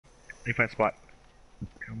Let me find a spot.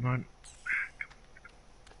 Come on.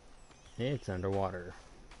 It's underwater.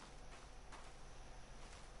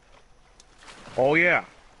 Oh yeah.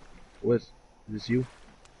 Is this you?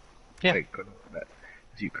 Yeah. Wait, that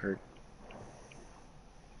is you, Kurt.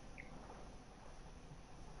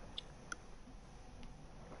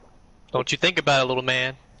 Don't you think about it, little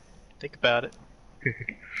man. Think about it.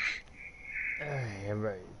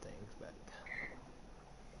 Everybody thinks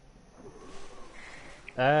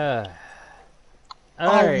back.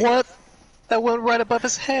 Alright. Oh, what? That went right above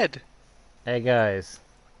his head. Hey guys.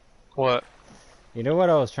 What? You know what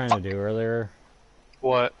I was trying to do earlier?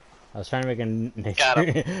 What? I was trying to make a Got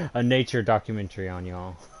nature, a nature documentary on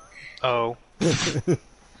y'all. Oh.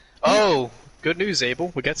 Oh! Good news,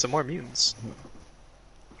 Abel. We got some more mutants.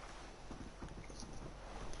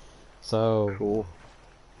 So... Cool.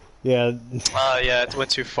 Yeah. Yeah, it went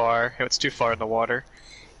too far. It's too far in the water.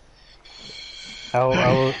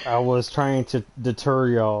 I was trying to deter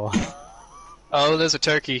y'all. Oh, there's a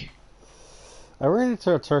turkey. I ran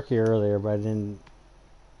into a turkey earlier, but I didn't...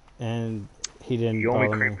 And he didn't You only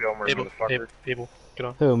bother me. creepy Elmer, Abel, motherfucker. Abel, get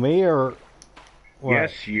on. Who, me or... What?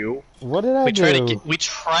 Yes, you. What did I do? We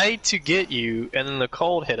tried to get you, and then the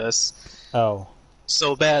cold hit us Oh.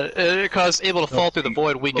 so bad it caused Abel to fall through the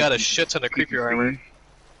void. We got a shit ton of creepy armor. And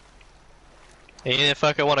you didn't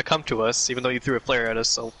fucking want to come to us, even though you threw a flare at us.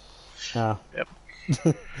 So. Oh. Yep.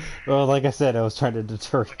 Well, like I said, I was trying to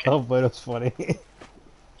deter y'all, but it was funny.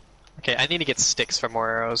 Okay, I need to get sticks for more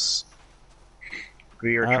arrows.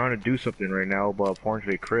 We are trying to do something right now, but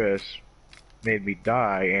unfortunately Chris made me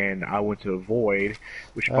die, and I went to the void,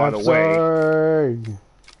 which, by the way...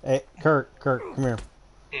 Hey, Kurt, come here.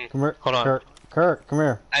 Come here. Hold on. Kurt, come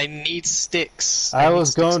here. I need sticks. I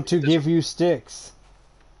was going to give you sticks.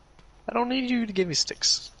 I don't need you to give me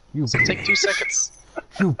sticks. You So take 2 seconds.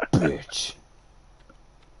 You bitch.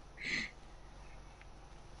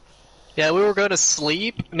 Yeah, we were going to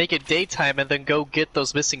sleep, make it daytime, and then go get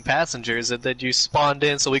those missing passengers, and then you spawned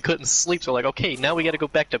in, so we couldn't sleep. So we're like, okay, now we got to go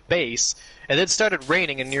back to base. And then it started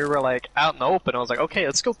raining, and you were like out in the open. I was like, okay,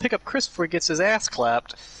 let's go pick up Chris before he gets his ass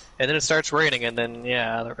clapped. And then it starts raining, and then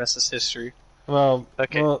yeah, the rest is history. Well,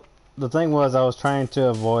 Okay. well, the thing was, I was trying to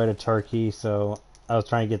avoid a turkey, so I was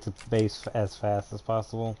trying to get to base as fast as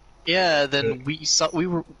possible. Yeah, then we saw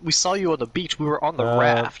you on the beach. We were on the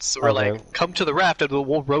raft, so we're okay. like, come to the raft, and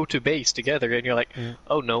we'll row to base together. And you're like,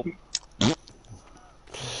 oh no.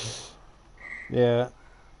 Yeah.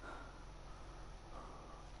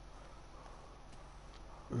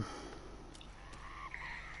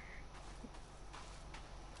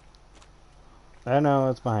 I know,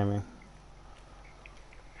 it's behind me.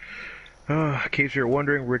 In case you're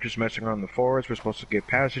wondering, we're just messing around in the forest. We're supposed to get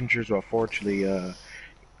passengers, but unfortunately,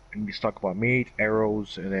 we talk about meat,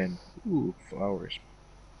 arrows, and then, ooh, flowers.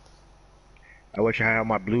 I wish I had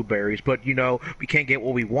my blueberries, but, you know, we can't get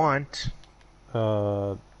what we want.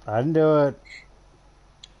 I didn't do it.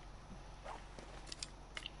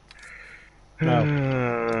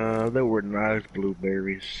 No. They were nice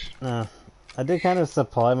blueberries. I did kind of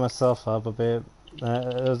supply myself up a bit.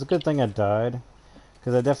 It was a good thing I died,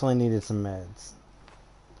 because I definitely needed some meds.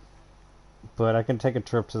 But I can take a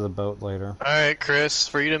trip to the boat later. Alright, Chris,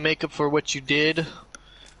 for you to make up for what you did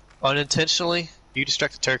unintentionally, you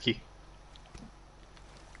distract the turkey.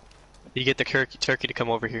 You get the turkey to come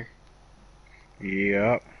over here.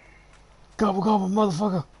 Yep. Gobble gobble,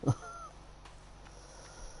 motherfucker!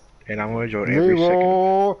 And I'm gonna enjoy every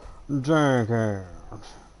second. Jenkins.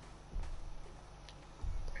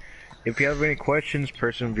 If you have any questions,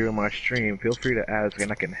 person viewing my stream, feel free to ask,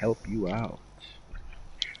 and I can help you out.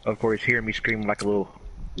 Of course, hear me scream like a little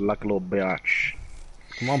bitch.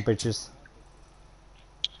 Come on, bitches.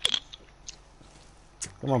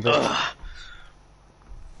 Come on, bitch.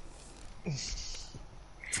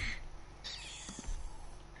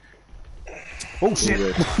 Oh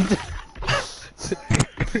shit!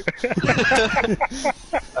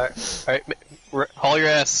 Alright, haul your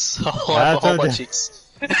ass. Haul my cheeks.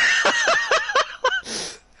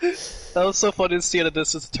 That was so funny to see at a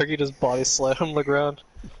distance. The turkey just body slam on the ground.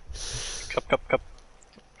 Cup.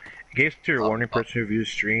 In case you're wondering, person who views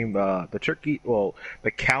stream, the turkey, well,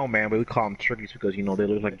 the cow man, but we call them turkeys because, you know, they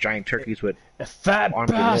look like giant turkeys with A fat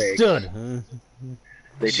arms and legs. bastard!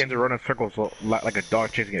 They tend to run in circles like a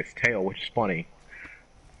dog chasing its tail, which is funny.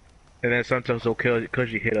 And then sometimes they'll kill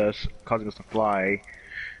because you hit us, causing us to fly.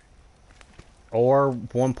 Or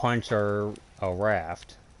one punch or a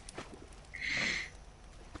raft.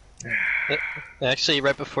 Actually,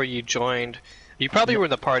 right before you joined, you probably were in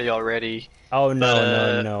the party already. Oh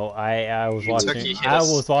no! I was watching. Turkey hit I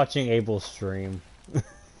us. was watching Abel's stream.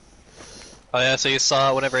 Oh yeah, so you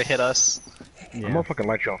saw it whenever it hit us. I'm Yeah. gonna fucking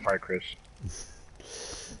light you on fire, Chris.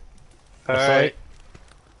 That's Alright.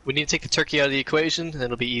 We need to take the turkey out of the equation, and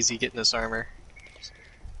it'll be easy getting this armor.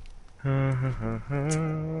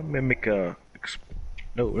 Mimic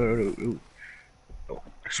no. Oh,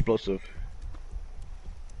 explosive.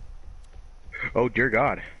 Oh dear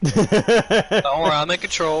God. like. Don't worry, I'm in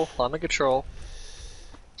control. I'm in control.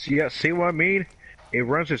 See what I mean? It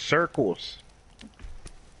runs in circles.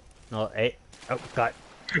 Oh, hey. Oh, God.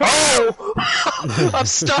 Oh! I'm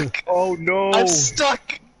stuck! Oh no! I'm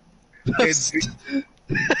stuck! It's-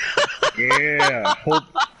 yeah. Hold.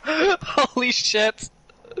 Holy shit!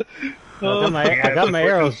 I got my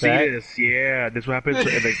arrows see back. this. Yeah, this is what happens at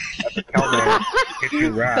the countdown. Hit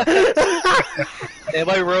you right. Am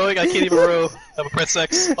I rowing? I can't even row. I'm a press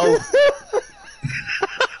X. Oh.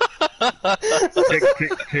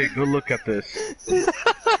 Take a good look at this.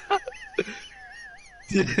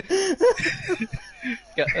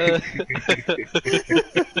 Yeah,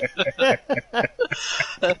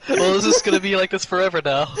 well, this is gonna be like this forever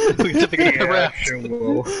now. We have to get a Yeah, raft. sure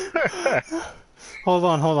will. Hold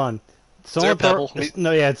on. there a Throw, pebble?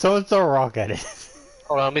 no, yeah, someone throw a rock at it.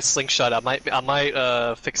 Hold on, let me slingshot. I might fix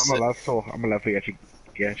I'm it. gonna let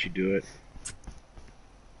you actually do it.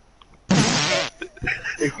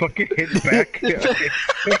 It fucking hits back.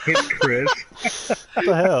 It hits Chris. What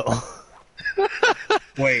the hell?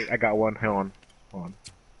 Wait, I got one. Hold on.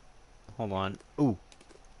 Hold on. Ooh.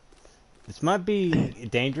 This might be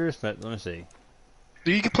dangerous, but let me see.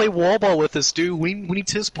 Dude, you can play wall ball with this, dude. We need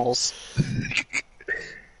tis balls.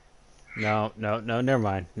 No, never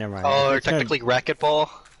mind. Oh, or It's gonna- technically racquetball.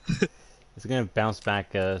 It's gonna bounce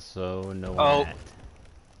back, so no Oh. that.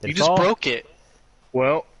 Did You it just fall? broke it.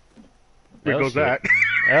 Well, there Oh, goes shit. that.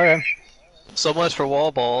 Okay. So much for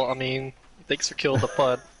wall ball. I mean, thanks for killing the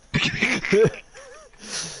fun.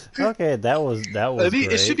 Okay, that was I mean,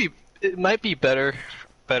 great. it should be. It might be better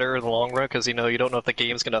in the long run because you don't know if the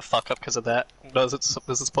game's gonna fuck up because of that. Is it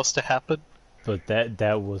supposed to happen? But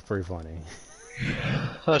that was pretty funny.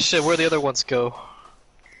 Oh shit! Where the other ones go?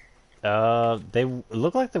 They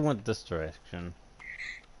look like they went this direction.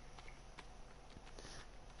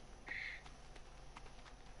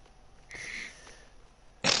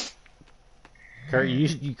 Kurt,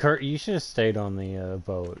 you should have stayed on the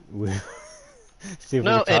boat. See if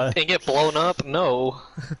No, we can and get blown up. No.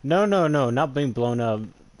 No, not being blown up.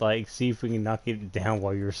 Like, see if we can knock it down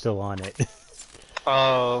while you're still on it.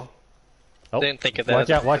 Oh. Oh, Didn't think of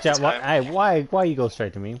that. Watch out! Time. Hey, why you go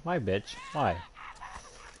straight to me? Why, bitch? Why?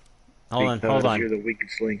 Hold Because on. You're the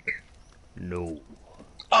weakest link. No.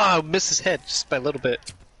 Oh, I missed his head just by a little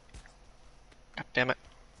bit. God damn it.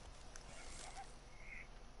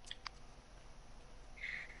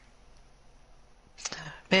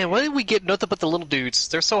 Man, why did we get nothing but the little dudes?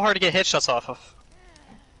 They're so hard to get headshots off of.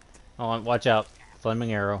 Hold on, watch out.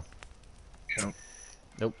 Flaming arrow. Count.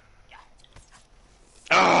 Nope.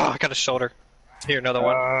 Oh, I got a shoulder. Here, another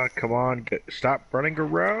one. Come on, stop running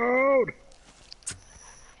around.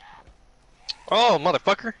 Oh,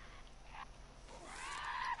 motherfucker.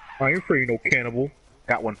 I ain't free, no cannibal.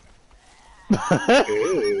 Got one.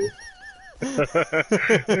 Ew.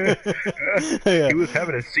 Yeah. He was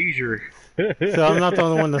having a seizure. So I'm not the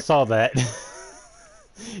only one that saw that.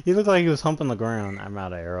 He looked like he was humping the ground. I'm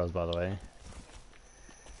out of arrows, by the way.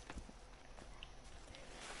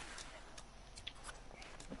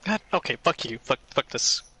 God, okay, fuck you. Fuck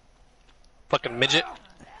this. Fucking midget.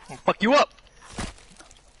 I'll fuck you up.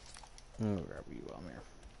 I'm gonna grab you on here.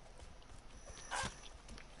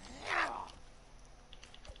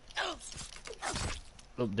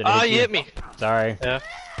 Oh, did Ah, it you hit me. Sorry. Yeah.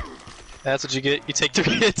 That's what you get. You take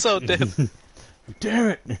 3 hits. Oh, damn. Damn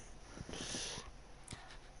it!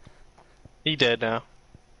 He dead now.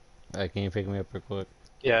 Can you pick me up real quick?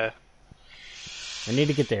 Yeah. I need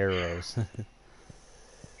to get the arrows.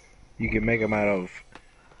 You can make them out of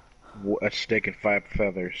a stick and 5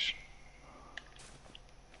 feathers.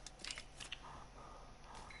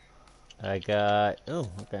 I got... Oh,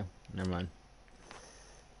 okay. Never mind.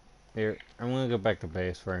 Here, I'm gonna go back to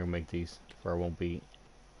base where I can make these, where I won't be.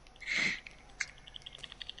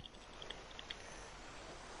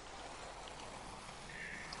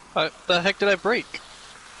 What the heck did I break?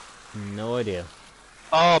 No idea.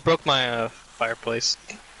 Oh, I broke my fireplace.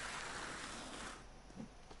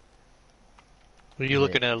 What are you Yeah.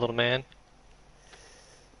 looking at, little man?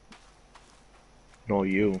 No,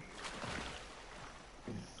 you.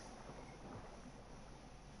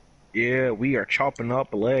 Yeah, we are chopping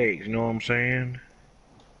up legs, you know what I'm saying?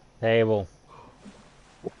 Table.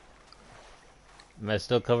 Am I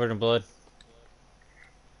still covered in blood?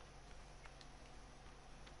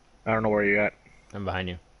 I don't know where you're at. I'm behind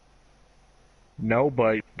you. No,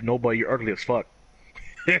 but you're ugly as fuck.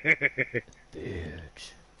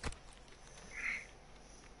 Bitch.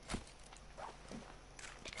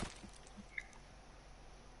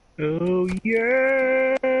 Oh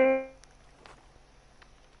yeah.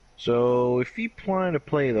 So if you plan to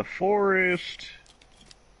play the forest,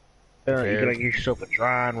 you can Okay. like, get yourself a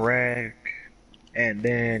drying rack, and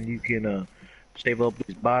then you can stave up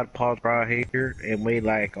these bod pods right here and wait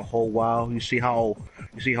like a whole while. You see how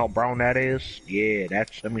brown that is? Yeah,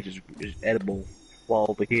 that means it's edible. While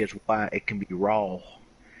over here is why it can be raw.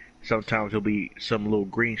 Sometimes there'll be some little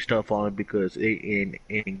green stuff on it because it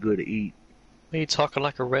ain't good to eat. Are you talking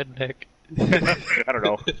like a redneck? I don't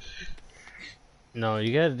know. No,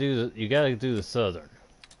 you gotta do the southern.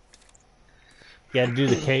 You gotta do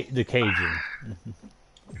the Cajun.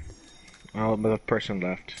 Oh, another person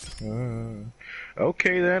left.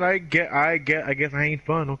 Okay then, I guess I ain't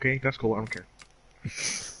fun. Okay, that's cool. I don't care.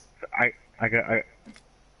 I, I got, I,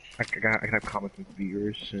 I got, I can have comments and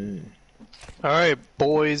viewers. Alright,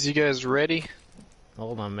 boys, you guys ready?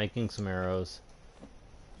 Hold on, making some arrows.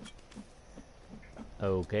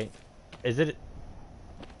 Okay. Is it?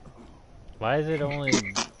 Why is it only?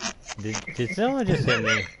 Did someone just hit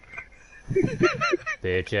me?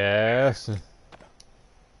 Bitch ass.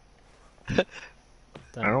 I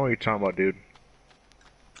don't know what you're talking about, dude.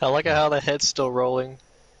 I like how the head's still rolling.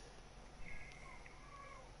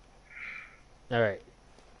 Alright.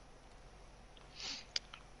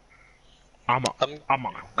 I'm a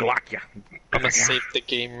Glock ya. I'm gonna save the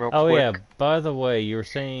game real Oh quick. yeah, by the way, you were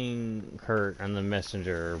saying, Kurt, on the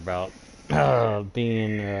messenger about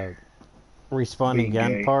being respawning Being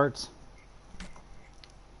gun gay. parts.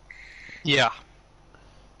 Yeah.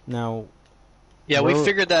 Now, Yeah, we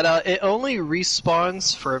figured that out. It only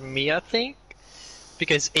respawns for me, I think,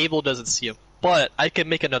 because Abel doesn't see him. But I can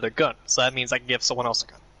make another gun, so that means I can give someone else a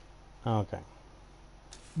gun. okay.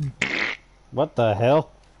 What the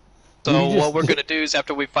hell? So what we're gonna do is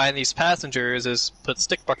after we find these passengers is put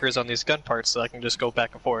stick markers on these gun parts so I can just go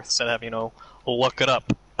back and forth instead of having, look it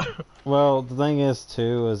up. Well, the thing is,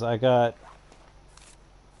 too, is I got...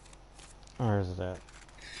 Where is it at?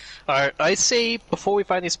 Alright, I say before we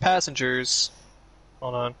find these passengers...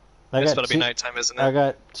 Hold on. It's gonna be nighttime, isn't it? I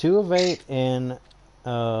got 2 of 8 and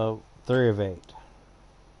 3 of 8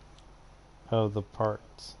 of the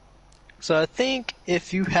parts. So I think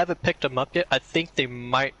if you haven't picked them up yet, I think they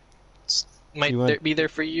might be there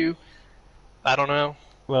for you. I don't know.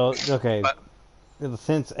 Well, okay. But,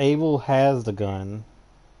 since Abel has the gun,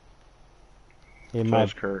 it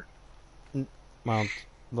might... Kurt. Well,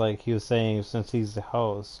 like he was saying, since he's the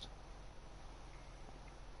host,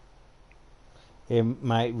 it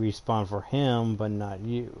might respawn for him, but not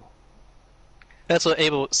you. that's what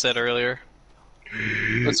Abel said earlier.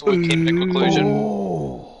 That's what came to the conclusion.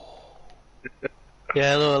 Oh.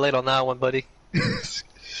 Yeah, a little late on that one, buddy.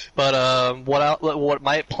 But what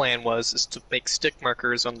my plan was is to make stick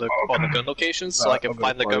markers on the gun locations so I can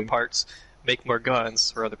find the gun parts, make more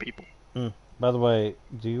guns for other people. By the way,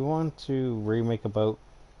 do you want to remake a boat?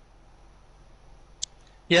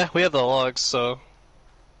 Yeah, we have the logs, so...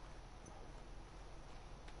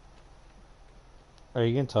 Or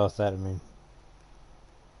you can toss that at me.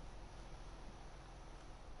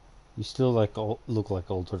 You still look like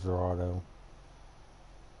old Dorado.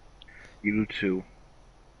 You do too.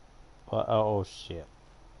 Oh shit.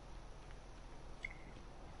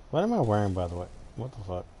 What am I wearing, by the way? What the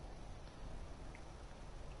fuck?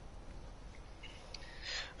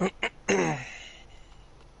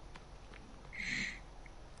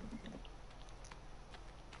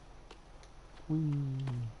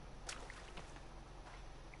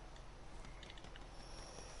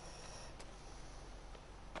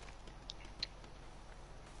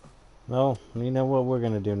 Well, you know what we're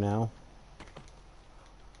gonna do now?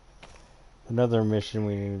 Another mission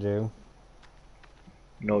we need to do.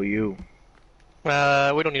 No, you. We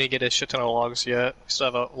don't need to get a shit ton of logs yet. We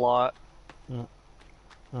still have a lot. Oh,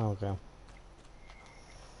 okay.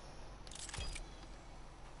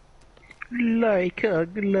 Like a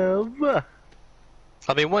glove.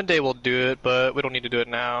 I mean, one day we'll do it, but we don't need to do it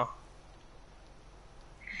now.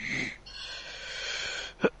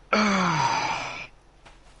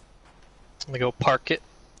 Let me go park it.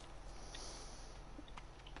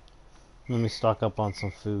 Let me stock up on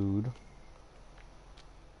some food.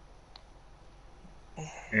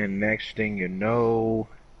 And next thing you know,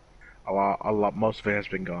 most of it has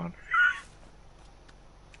been gone.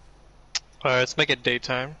 Alright, let's make it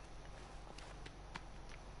daytime.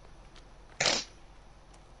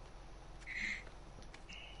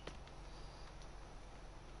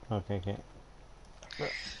 Okay.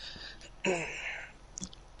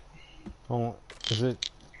 Oh, is it?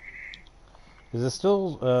 Is it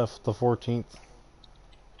still the 14th?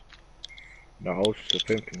 No, it's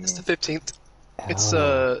the 15th It's the now. 15th. It's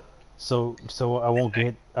Oh. So I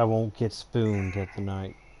won't get spooned at the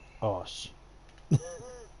night. Oh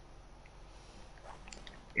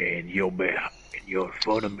And you'll be in your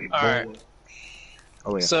front of me, Alright. boy.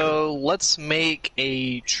 Oh yeah. So let's make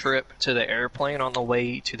a trip to the airplane on the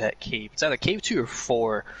way to that cave. It's either cave 2 or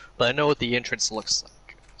 4, but I know what the entrance looks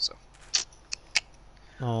like. So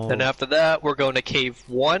then Oh, after that, we're going to cave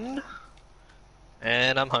 1,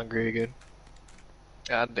 and I'm hungry again.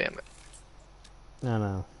 God damn it. no,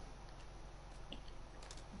 no.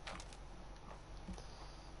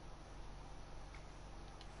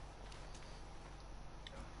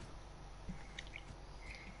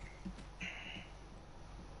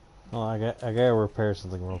 Well, I gotta repair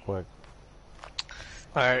something real quick.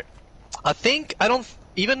 Alright. I think, I don't,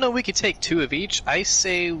 even though we could take 2 of each, I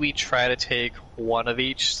say we try to take 1 of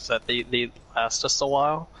each so that they last us a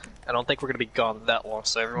while. I don't think we're going to be gone that long,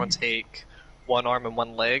 so everyone take 1 arm and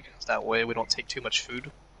 1 leg. That way we don't take too much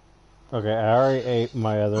food. Okay, I already ate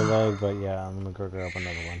my other leg, but yeah, I'm gonna go grab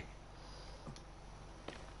another one.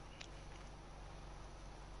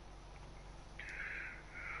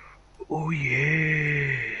 Oh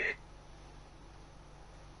yeah.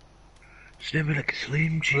 Sniffing like a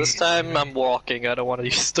Slim Jim. This time I'm walking, I don't want to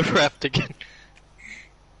use the raft again.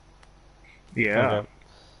 Yeah. Okay,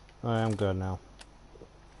 I'm good now.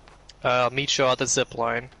 I'll meet you at the zip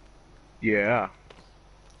line. Yeah.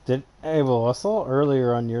 Abel, I saw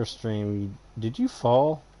earlier on your stream, did you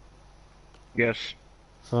fall Yes.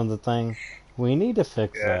 from the thing? We need to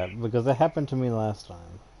fix Yeah. that, because it happened to me last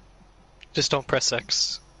time. Just don't press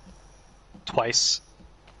X. Twice.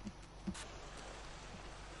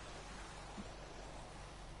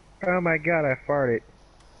 Oh my god, I farted.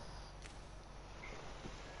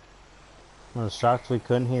 I was shocked we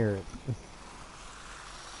couldn't hear it.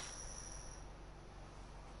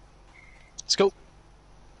 Let's go.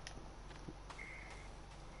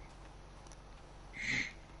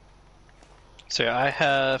 So yeah, I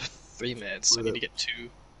have 3 meds. I need to get 2.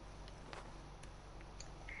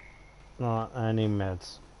 No, I need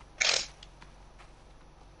meds.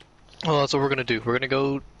 Well, that's what we're gonna do. We're gonna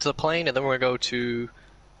go to the plane, and then we're gonna go to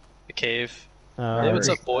the cave. Hey, what's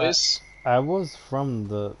up, boys? I was from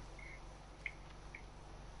the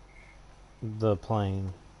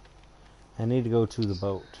plane. I need to go to the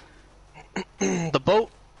boat. The boat?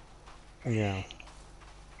 Yeah,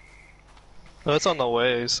 Well, it's on the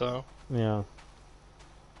way, so... yeah.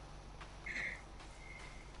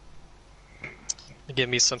 Give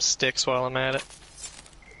me some sticks while I'm at it.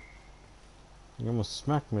 You almost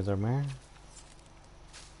smacked me there, man.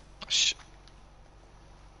 Shh.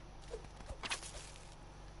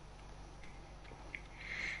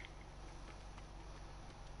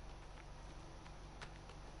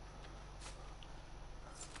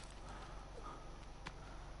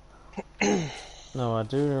 No, I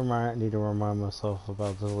do need to remind myself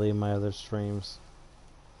about deleting my other streams.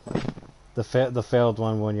 The failed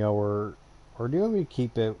one when y'all were, or do you want me to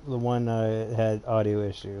keep it? The one had audio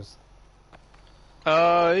issues.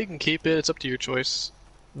 You can keep it. It's up to your choice.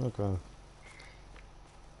 Okay.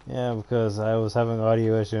 Yeah, because I was having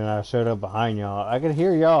audio issue and I showed up behind y'all. I could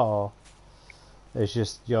hear y'all. It's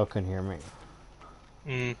just y'all couldn't hear me.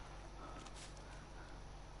 Mm.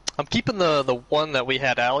 I'm keeping the one that we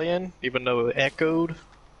had Allie in, even though it echoed.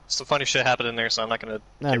 Some funny shit happened in there, so I'm not gonna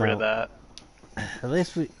get rid of that. At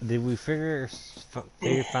least we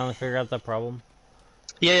finally figure out that problem?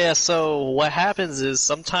 Yeah, so what happens is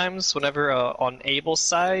sometimes whenever on Abel's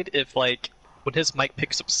side, if like when his mic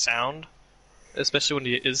picks up sound, especially when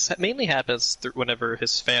it mainly happens whenever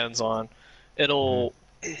his fan's on, it'll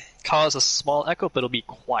cause a small echo, but it'll be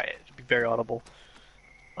quiet. It'll be very audible.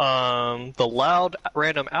 The loud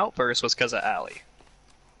random outburst was because of Allie.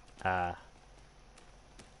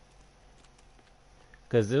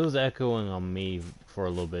 Because it was echoing on me for a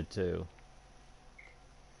little bit too.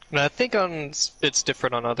 And I think it's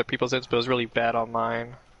different on other people's ends, but it was really bad on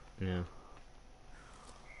mine. Yeah.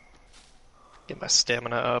 Get my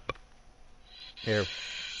stamina up. Here.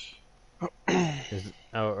 Is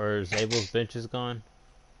Abel's benches gone?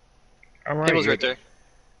 I'm right Abel's here. right there.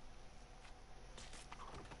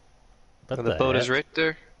 What The boat heck? is right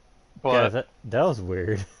there. Yeah, What? that was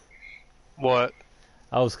weird. What?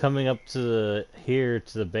 I was coming up to the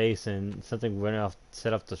base and something went off,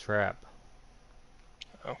 set off the trap.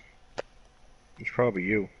 Oh. It's probably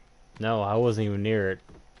you. No, I wasn't even near it.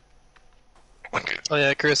 Oh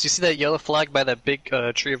yeah, Chris, you see that yellow flag by that big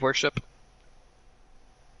tree of worship?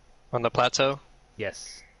 On the plateau?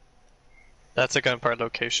 Yes. That's a gunpart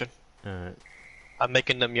location. Alright. I'm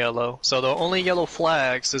making them yellow. So the only yellow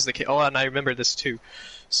flags is the cave. Oh, and I remember this too.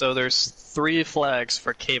 So there's 3 flags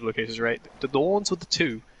for cave locations, right? The ones with the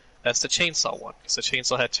 2, that's the chainsaw one. Because the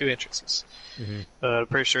chainsaw had 2 entrances. I'm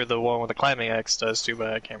pretty sure the one with the climbing axe does too,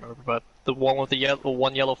 but I can't remember. But the one with the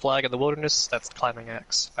one yellow flag in the wilderness, that's the climbing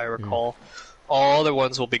axe, if I recall. All other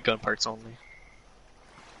ones will be gun parts only.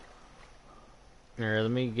 Alright,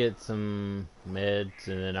 let me get some meds,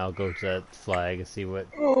 and then I'll go to that flag and see what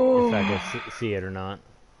if I can see it or not.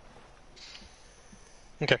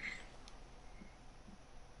 Okay.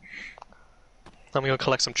 I'm gonna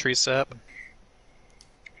collect some tree sap.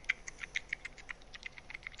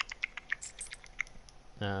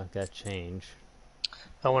 Got change.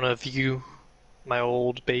 I want to view my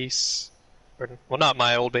old base. Or, well, not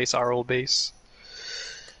my old base, our old base.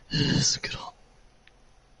 It's a good old.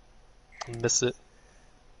 I miss it.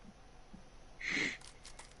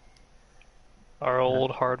 Our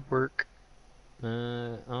old hard work.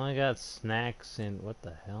 Only got snacks and what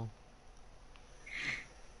the hell?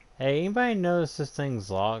 Hey, anybody notice this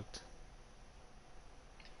thing's locked?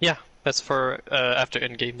 Yeah, that's for after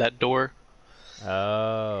endgame, that door.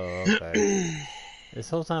 Oh, okay. This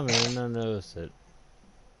whole time I didn't notice it.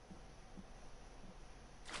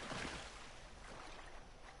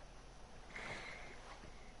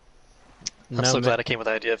 I'm so glad I came with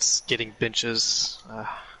the idea of getting benches.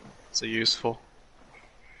 So useful.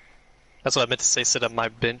 That's what I meant to say, sit on my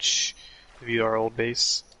bench, view our old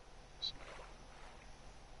base.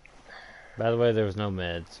 By the way, there was no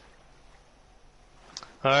meds.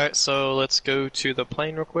 Alright, so let's go to the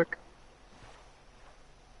plane real quick.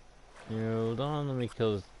 Hold on, let me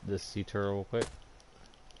kill this sea turtle real quick.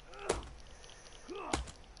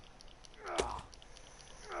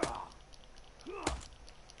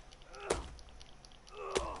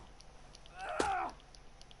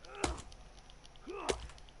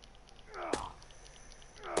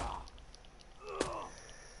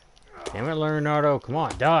 Damn it, Leonardo, come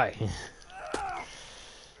on, die!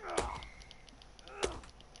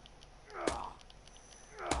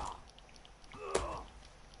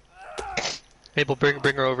 Abel, bring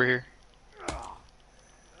her over here.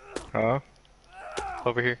 Huh?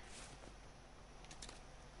 Over here.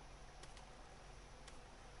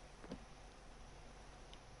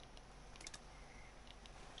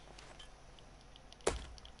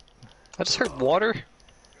 I just heard water.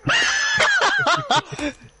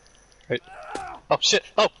 Right. Oh shit!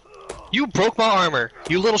 Oh, you broke my armor.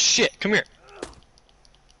 You little shit! Come here.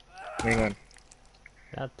 Hang on.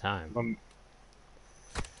 Got time.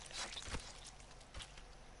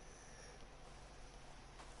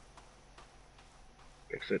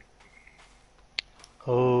 Fix it.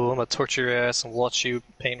 Oh, I'm gonna torture your ass and watch you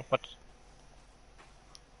pain. What?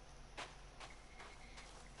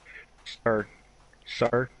 Sir.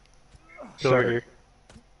 Sir. Go over here.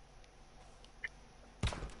 I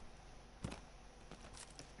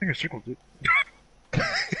think I circled it.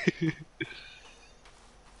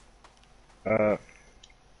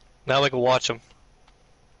 Now I can watch him.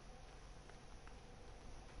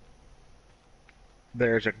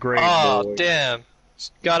 There's a great Oh, boy. damn.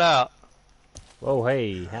 Got out. Whoa,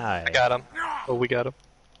 hey, hi. I got him. Oh, we got him.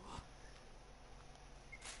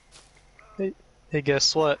 Hey,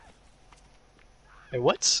 guess what? Hey,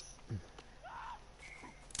 what?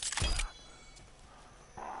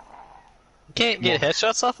 You can't get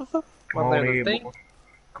headshots off of him? Come on in, boy.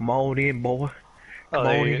 Come on in, boy. Come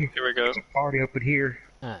on in. Here we go. There's a party up in here.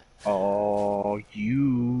 Oh,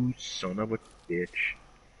 you son of a bitch.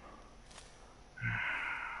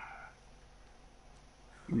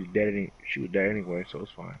 She was dead anyway, so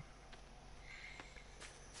it's fine.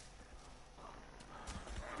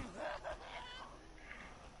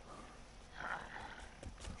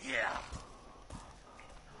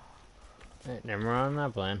 Hey, never mind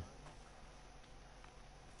that plan.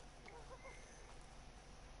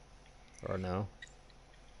 Or no.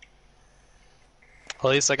 At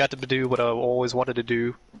least I got to do what I always wanted to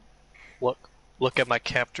do. Look at my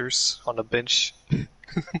captors on the bench.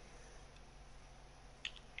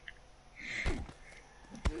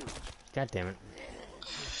 God damn it.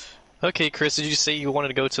 Okay, Chris, did you say you wanted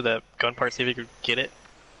to go to the gun part, see if you could get it?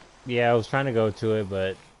 Yeah, I was trying to go to it,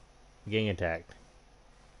 but getting attacked.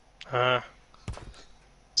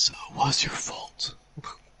 So it was your fault.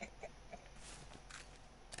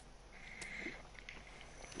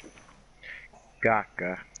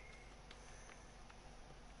 Gaka.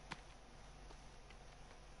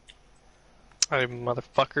 Hey,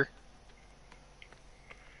 motherfucker.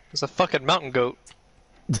 There's a fucking mountain goat.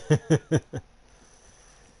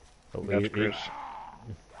 But That's Chris.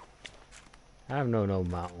 I know no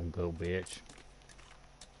mountain goat, bitch.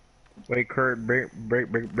 Wait, Kurt, bring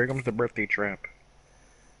him the birthday trap.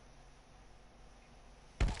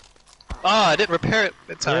 Oh, I didn't repair it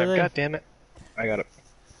in time. Really? God damn it. I got it.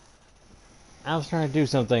 I was trying to do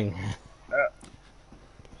something.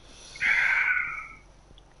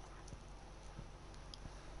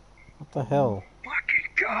 What the hell? Fucking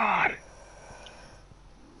God!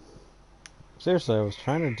 Seriously, I was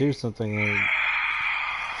trying to do something and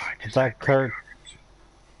I thought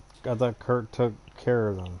Kurt took care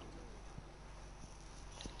of them.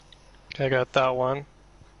 I got that one.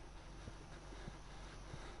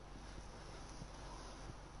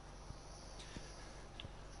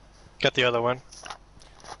 Got the other one.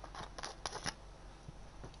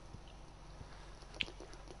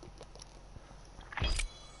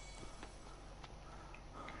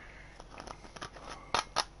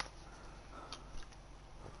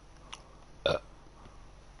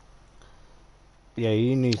 Yeah,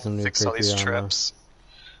 you need some new Fix all creepy these armor. traps.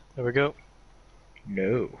 There we go.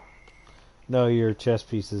 No. No, your chest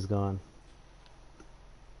piece is gone.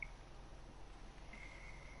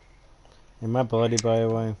 Am I bloody, by the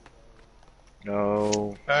way?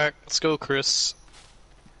 No. Alright, let's go, Chris.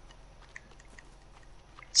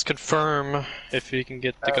 Let's confirm if you can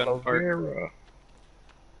get the gun Aloe part. vera.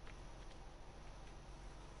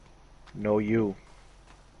 No, you.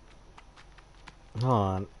 Hold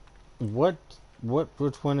on.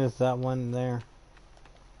 Which one is that one there?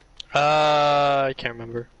 I can't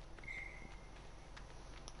remember.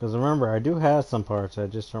 Because remember, I do have some parts. I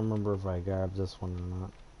just don't remember if I grabbed this one or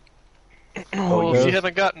not. Well, if yes. you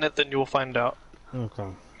haven't gotten it, then you will find out. Okay.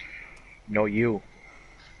 No, you.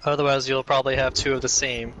 Otherwise, you'll probably have two of the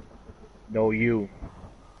same. No, you.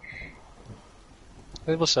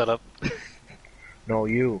 Maybe we'll shut up. No,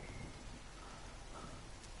 you.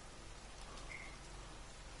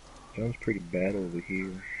 Sounds pretty bad over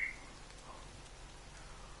here.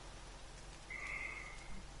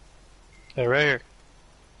 Hey, right here.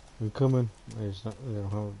 I'm coming. I just don't, you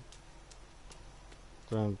know,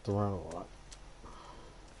 trying to run a lot.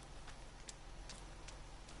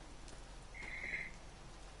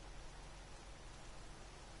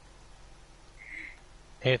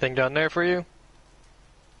 Anything down there for you?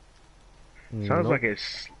 Sounds Nope. like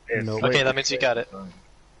it's Nope. Okay, that means you got it. Hold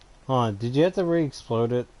on, did you have to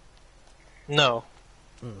re-explode it? No.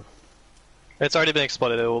 Hmm. It's already been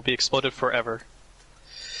exploded. It will be exploded forever.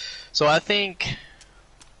 So I think,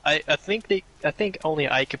 I think only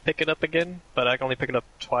I could pick it up again, but I can only pick it up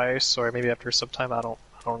twice, or maybe after some time. I don't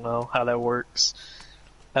know how that works.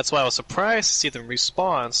 That's why I was surprised to see them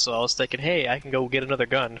respawn. So I was thinking, hey, I can go get another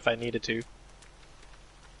gun if I needed to.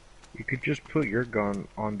 You could just put your gun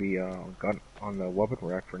on the weapon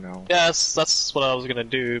rack for now. Yeah, that's what I was gonna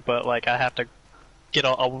do, but like I have to get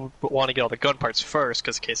all. I want to get all the gun parts first,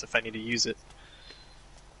 because in case if I need to use it.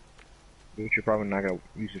 But you're probably not gonna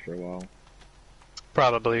use it for a while.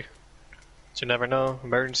 Probably. But you never know.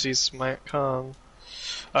 Emergencies might come.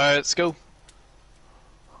 Alright, let's go.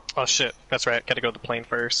 Oh shit, that's right. Gotta go to the plane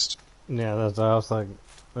first. Yeah, that's. I was like,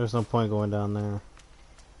 there's no point going down there.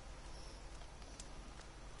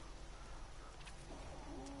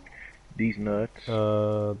 These nuts.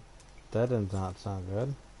 That did not sound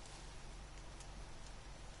good.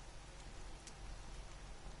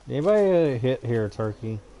 Anybody hit here,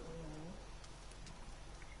 turkey?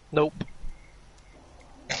 Nope.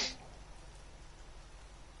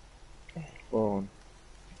 Phone.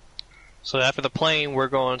 So after the plane, we're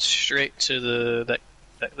going straight to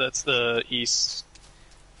that's the east.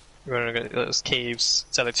 We're gonna go to those caves.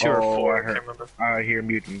 It's either 2 or 4. I can't remember. I hear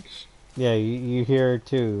mutants. Yeah, you hear it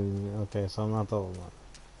too. Okay, so I'm not the only one.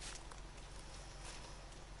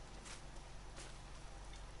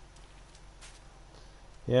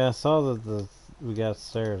 Yeah, I saw that we got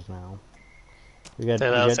stairs now. We got. Yeah,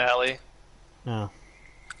 that was Allie. No.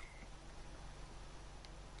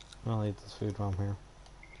 I'll eat this food while I'm here.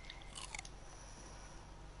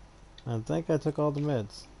 I think I took all the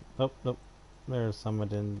meds. Oh, nope. There's some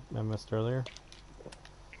I missed earlier.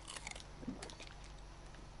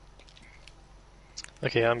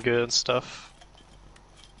 Okay, I'm good and stuff.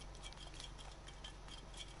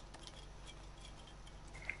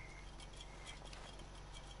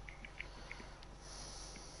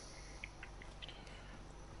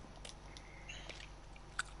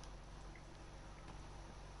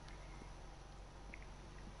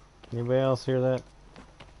 Anybody else hear that?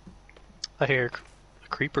 I hear a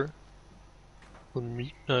creeper.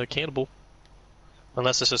 Cannibal.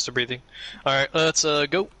 Unless it's just a breathing. Alright, let's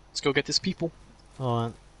go. Let's go get these people.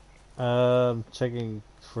 Hold on. Checking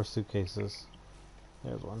for suitcases.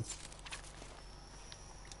 There's one.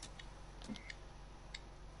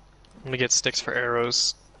 Let me get sticks for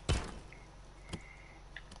arrows.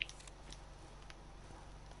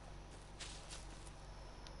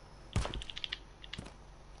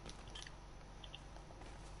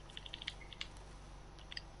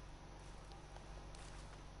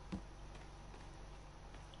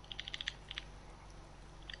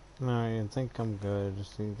 No, I think I'm good. I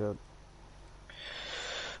just need to.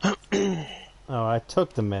 Oh, I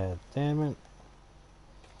took the med. Damn it.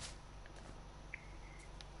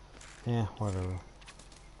 Yeah, whatever.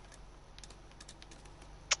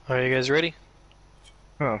 Are you guys ready?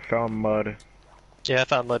 Oh, found mud. Yeah, I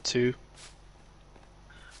found mud too.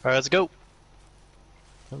 Alright, let's go.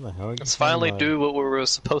 What the hell? You Let's found finally mud? do what we were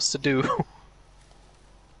supposed to do.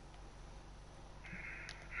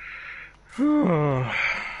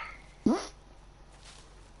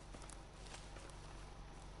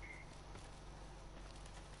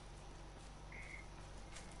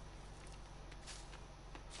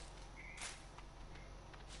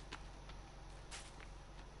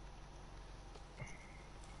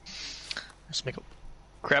 Just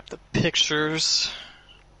grab the pictures,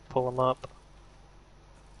 pull them up.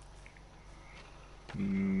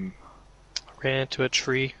 Ran into a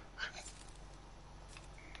tree.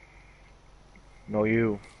 No,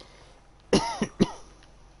 you.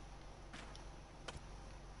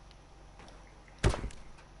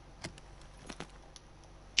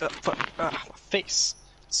 Fuck. My face.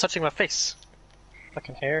 It's touching my face.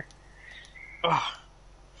 Fucking hair. Ugh.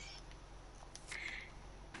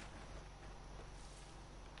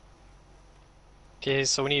 Okay,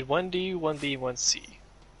 so we need 1D, 1B, 1C.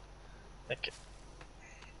 Okay.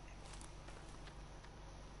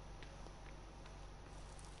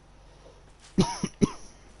 Wait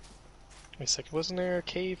a second, wasn't there a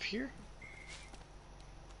cave here?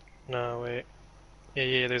 No, wait.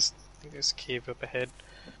 Yeah, I think there's a cave up ahead.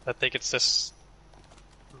 I think it's this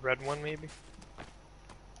red one, maybe?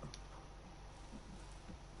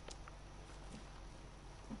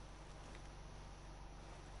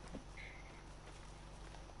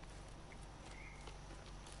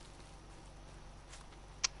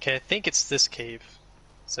 Okay, I think it's this cave.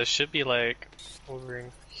 So it should be like over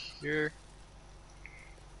in here.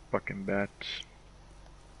 Fucking bats.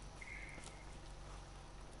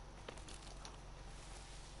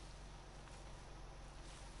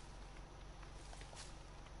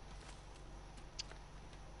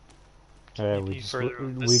 Alright, Maybe further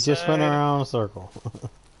on we this just went side. around in a circle.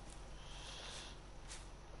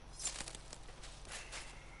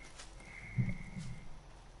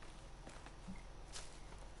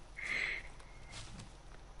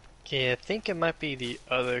 Okay, I think it might be the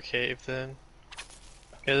other cave then.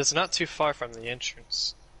 Yeah, it's not too far from the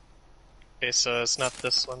entrance. Okay, so it's not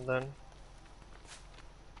this one then.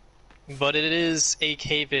 But it is a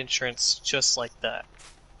cave entrance just like that.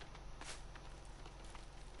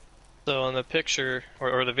 So on the picture,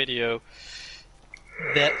 or the video,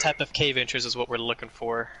 that type of cave entrance is what we're looking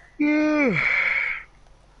for. Mm-hmm.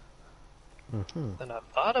 And I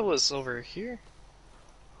thought it was over here.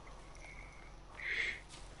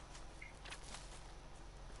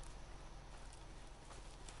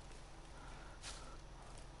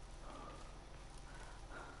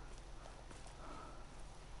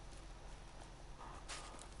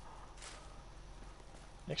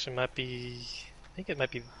 Actually, might be. I think it might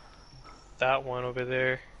be that one over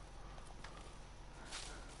there.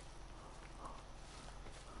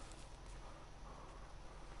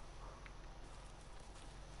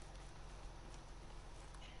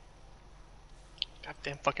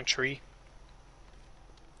 Goddamn fucking tree.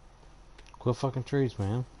 Quit fucking trees,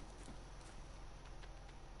 man.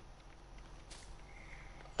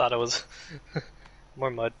 Thought it was more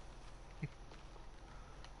mud.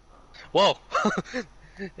 Whoa!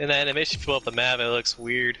 In the animation, you pull up the map, it looks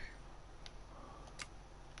weird.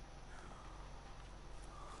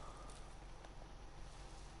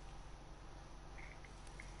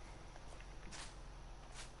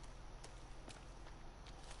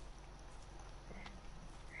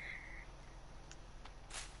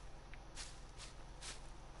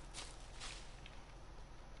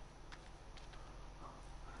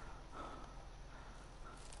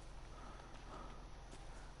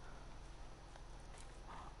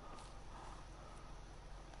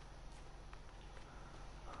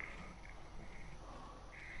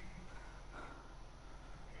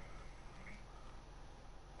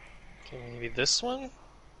 Okay, maybe this one?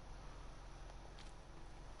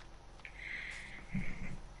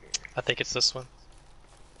 I think it's this one.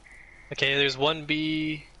 Okay, there's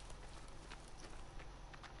 1B.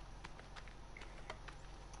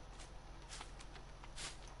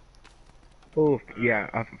 Oh, yeah,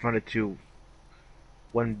 I found it too.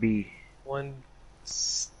 1B. One,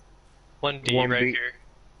 one D One right B, here.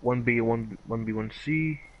 1B, 1B,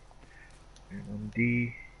 1C, and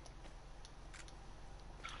 1D.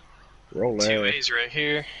 Roll Two that. A's right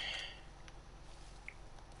here.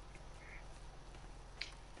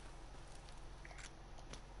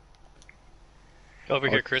 Over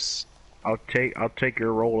I'll, here, Chris. I'll take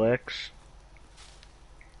your Rolex.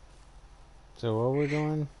 So what are we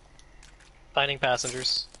doing? Finding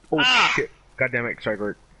passengers. Oh Ah! shit! God damn it! Sorry,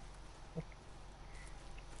 Gert.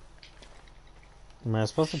 Am I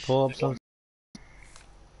supposed to pull up something?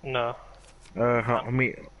 No. How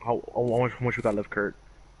much we got left, Kurt?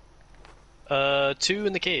 Two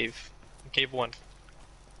in the cave. Cave one.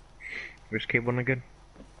 Where's cave one again?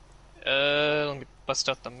 Let me bust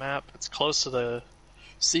out the map. It's close to the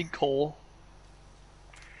sinkhole.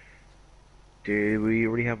 Did we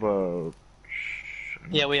already have a?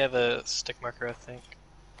 Yeah, we have a stick marker, I think.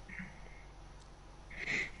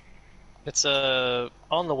 It's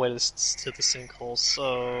on the way to the sinkhole.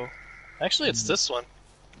 So, actually, it's this one.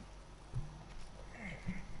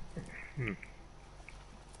 Hmm.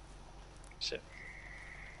 Shit.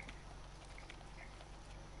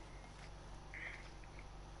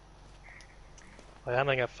 Wait, I'm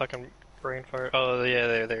having a fucking brain fart. Oh yeah,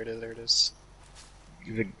 there it is. There it is.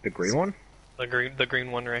 Is it the green one? The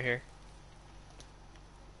green one right here.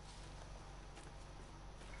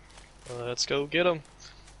 Let's go get them.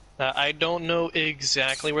 Now, I don't know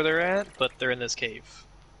exactly where they're at, but they're in this cave.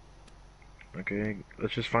 Okay,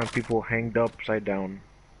 let's just find people hanged upside down.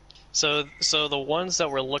 So the ones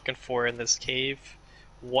that we're looking for in this cave,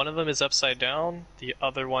 one of them is upside down. The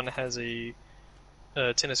other one has a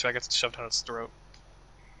tennis racket shoved down its throat.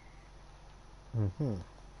 Mm-hmm.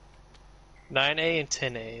 9A and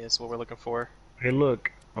 10A is what we're looking for. Hey,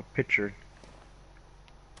 look, a picture.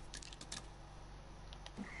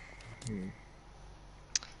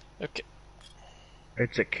 Okay.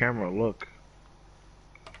 It's a camera. Look.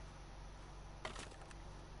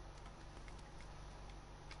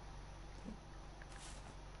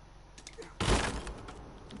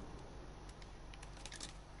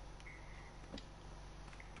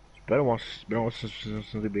 Better wants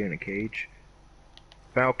to be in a cage.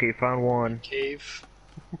 Okay, found one. Cave.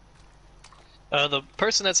 The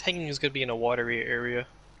person that's hanging is gonna be in a watery area.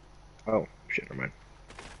 Oh shit, never mind.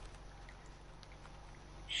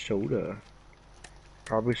 Soda.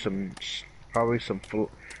 Probably some watered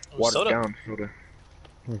Soda? down soda.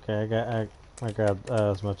 Okay, I got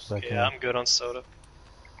as much as I can. Yeah, I'm good on soda.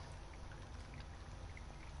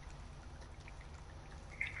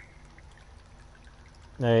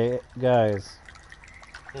 Hey guys,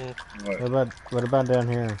 What? what about down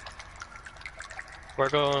here? We're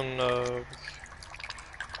going,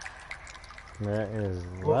 That is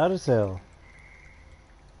loud as hell.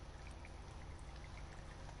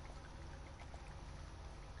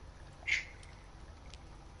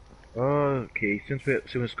 Okay, since we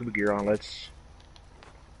have scuba gear on, let's.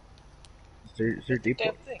 Is there deep?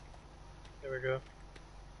 damn thing. There we go.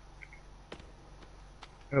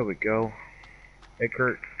 There we go. Hey,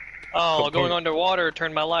 Kurt. Oh, Come- going come- underwater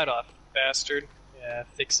turned my light off, bastard. Yeah,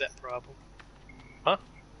 fix that problem. Huh?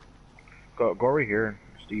 Go over here.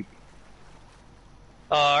 It's deep.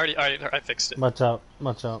 Oh, I fixed it. Watch out,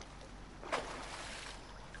 watch out.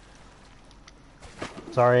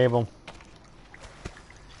 Sorry, Abel.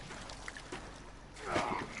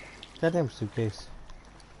 Goddamn suitcase.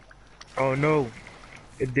 Oh no,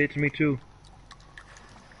 it did to me too.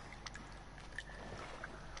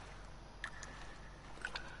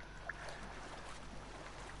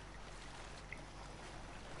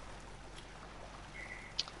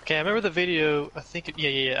 Okay, I remember the video. I think.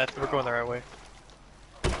 Yeah. We're going the right way.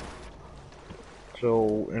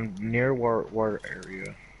 So in near water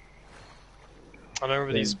area. I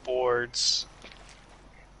remember these boards.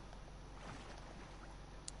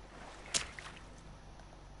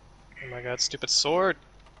 Oh my god, stupid sword!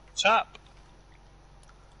 Chop!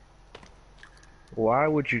 Why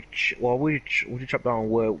would you? Would you chop down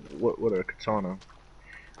wood or a katana?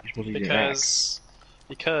 You're supposed to use an axe.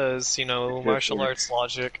 Because you know, It just martial works. arts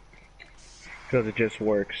logic. Because it just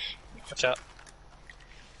works. Watch out.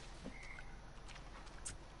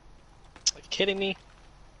 Are you kidding me?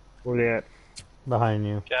 Where they at? Behind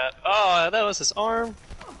you. God. Oh, that was his arm.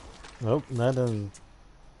 Nope, that doesn't.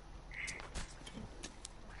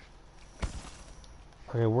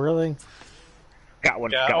 Okay, where are they? Got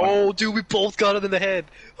one. Yeah. Got one. Oh, dude, we both got him in the head.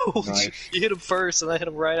 Oh, Nice. you hit him first, and I hit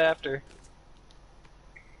him right after.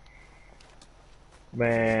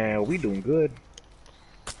 Man, we doing good.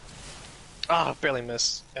 Ah, barely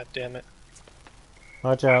missed. God damn it.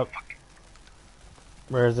 Watch out.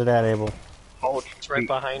 Where is it at, Abel? Oh, It's right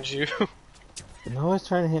behind you. No, it's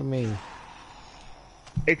trying to hit me.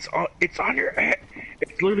 it's on your head.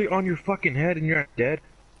 It's literally on your fucking head, and you're not dead.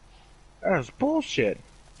 That's bullshit.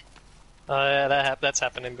 Yeah, that's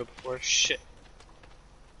happened to me before. Shit.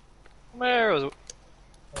 Where was?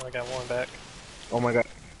 Oh, I got one back. Oh my god!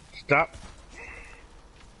 Stop.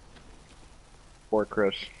 Poor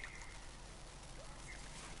Chris.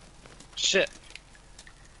 Shit.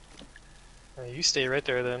 You stay right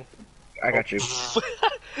there then. I got you.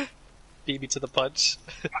 Beat me to the punch.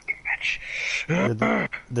 Fucking bitch.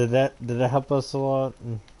 Did that help us a lot?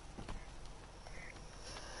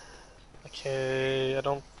 Okay, I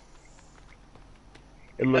don't.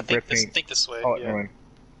 It I looked think ripping. this way. Oh, Yeah. never mind.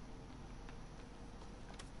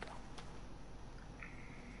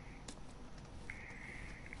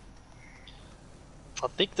 I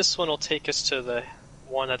think this one will take us to the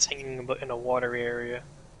one that's hanging in a water area.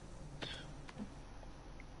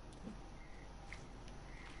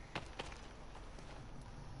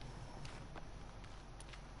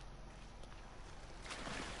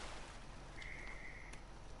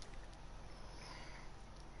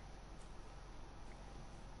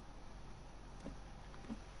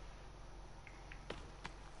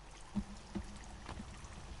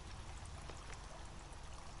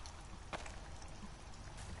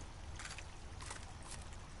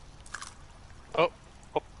 Oh,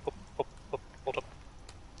 hold up.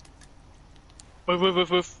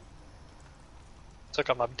 Move. Took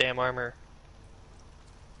out my damn armor.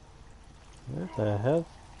 Where the hell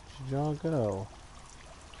did y'all go?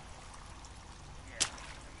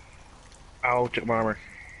 Ow, took my armor.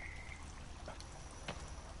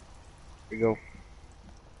 Here you go.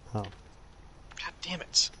 Oh, God damn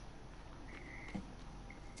it.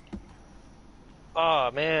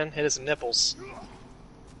 Aw, man, hit his nipples.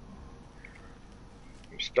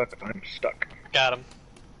 I'm stuck. I'm stuck. Got him.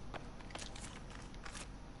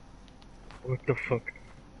 What the fuck?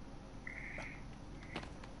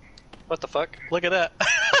 What the fuck? Look at that.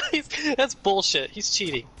 That's bullshit. He's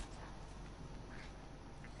cheating.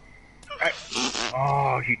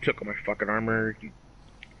 Oh, he took my fucking armor. You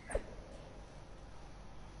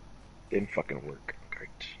didn't fucking work. Great.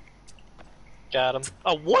 Got him.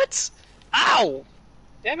 Oh, what? Ow!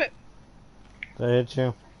 Damn it. did I hit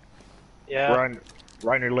you? Yeah. Right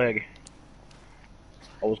on your leg.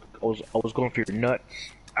 I was going for your nuts.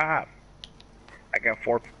 Ah! I got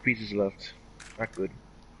 4 pieces left. Not good.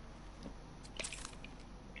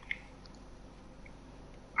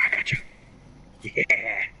 I got you. Yeah.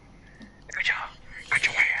 I got you. Got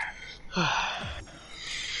your ass.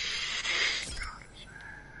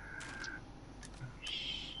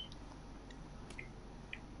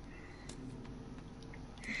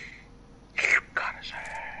 Got his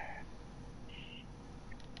ass.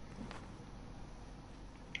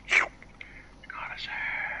 Got his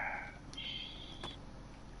ass.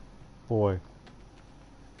 Boy.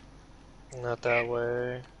 Not that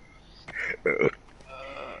way.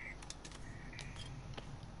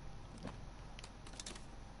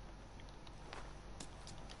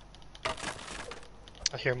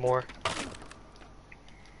 I hear more.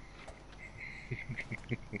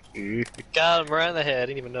 Got him right in the head.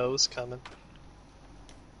 Didn't even know it was coming.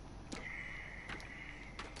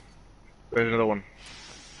 There's another one.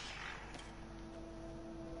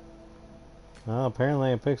 Well,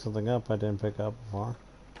 apparently I picked something up I didn't pick up before.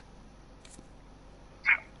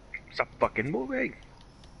 Stop fucking moving.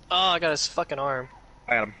 Oh, I got his fucking arm.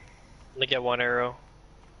 I got him. Let me get one arrow.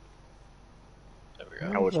 There we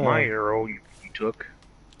go. That was my arrow you took.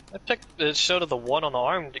 I picked. It showed the one on the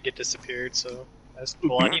arm to get disappeared. So,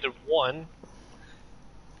 well, I needed one.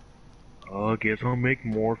 I guess I'll make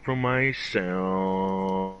more for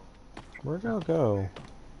myself. Where'd y'all go?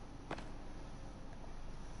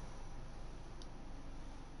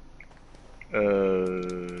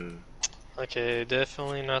 Okay,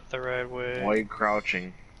 definitely not the right way. Why are you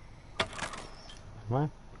crouching? Am I?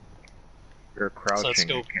 You're crouching. So let's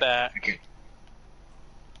go I back. can't.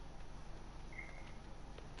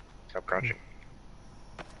 Stop crouching.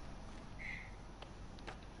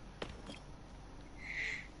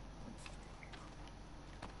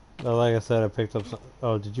 Well, like I said, I picked up some.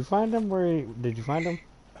 Oh, did you find him? Did you find him?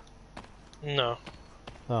 No.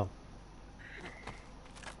 Oh.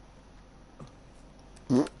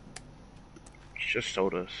 It's just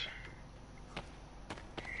sodas.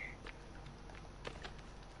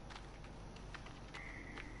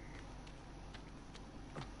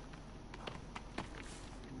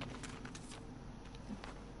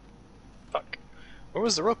 Fuck. Where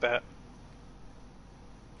was the rope at?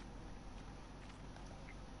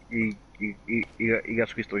 You got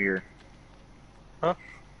squeezed through here. Huh?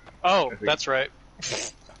 Oh, I think. that's right.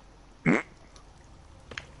 I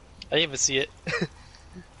didn't even see it.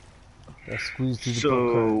 Got squeezed through the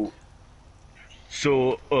book card.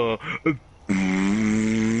 So, so,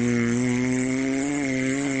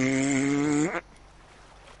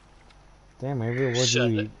 Damn, Avery, what'd you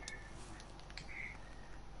Shut it. eat?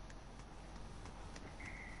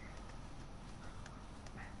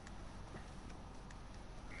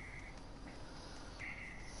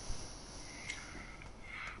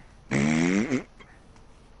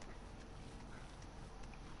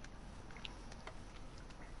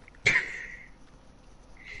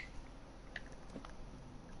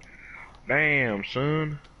 damn,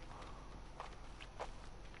 son.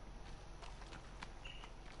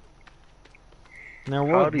 Now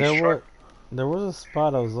How what? these shark, There was a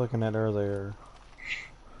spot I was looking at earlier.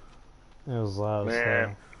 It was loud as man?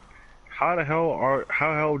 hell. How the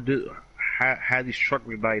hell did had these truck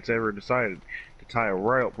nights ever decided to tie a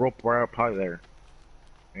rope right up high there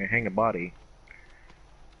and hang a body?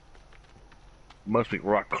 Must be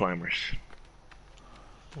rock climbers.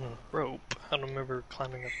 Rope. I don't remember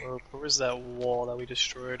climbing up rope. Where was that wall that we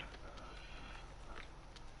destroyed?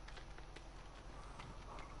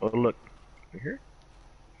 Oh look, you here?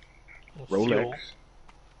 Rolex. Fuel.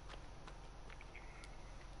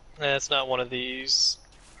 It's not one of these.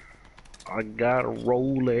 I got a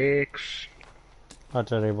Rolex. Watch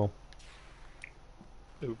that, Abel.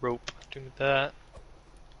 Ooh, rope. Do that.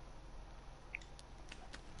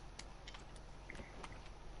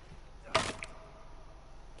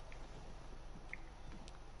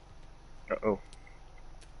 Uh oh.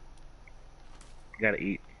 Gotta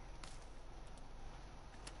eat.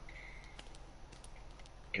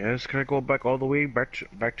 Guess can I go back all the way back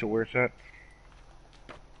to where it's at?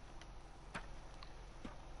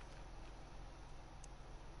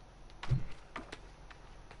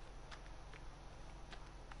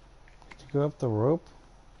 Did you go up the rope?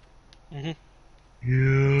 Mm-hmm.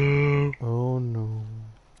 Yeah. Oh no.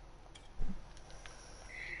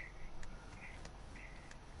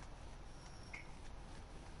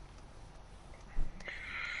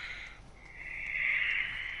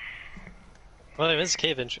 Well, it is a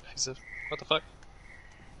cave entrance. What the fuck?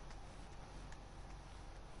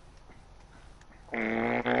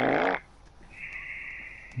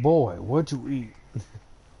 Boy, what'd you eat?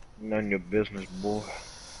 None of your business, boy.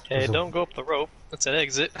 Okay, don't go up the rope. That's an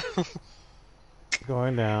exit.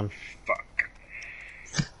 Going down. Fuck.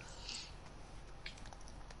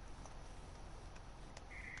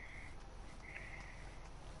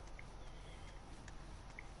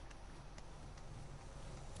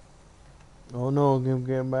 Oh no,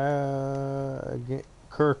 get back. Get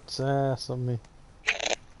Kurt's ass on me.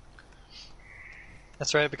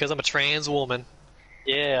 That's right, because I'm a trans woman.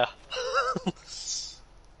 Yeah.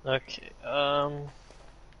 Okay, let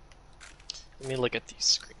me look at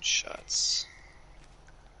these screenshots.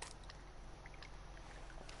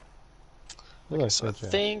 Okay, Look, so I good job.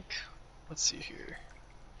 think... Let's see here.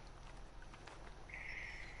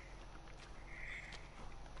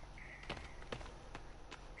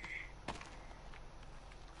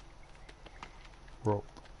 Rope.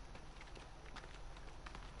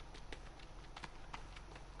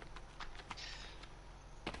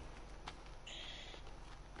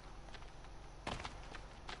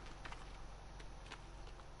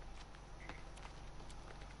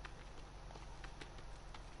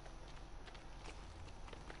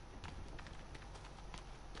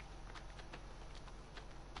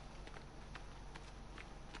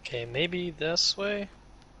 Okay, maybe this way?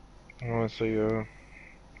 I wanna say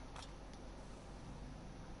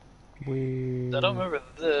We. I don't remember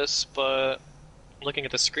this, but I'm looking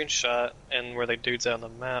at the screenshot and where the dude's at on the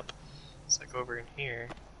map. It's like over in here.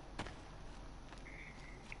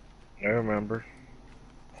 I remember.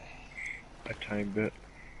 A tiny bit.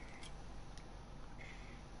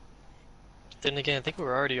 Then again, I think we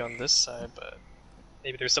were already on this side, but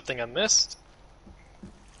maybe there's something I missed?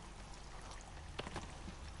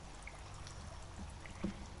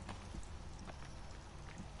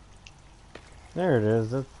 There it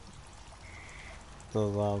is. That's the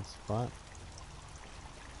loud spot.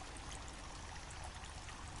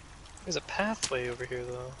 There's a pathway over here,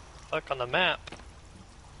 though. Fuck, on the map.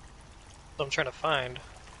 What I'm trying to find.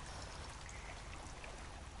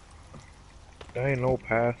 There ain't no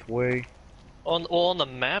pathway. On the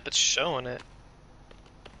map, it's showing it.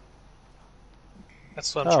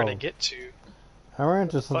 That's what I'm trying to Oh, get to. I ran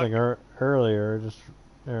What the into something fuck? earlier. Just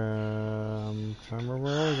trying to remember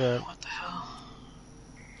where I was at. What the hell?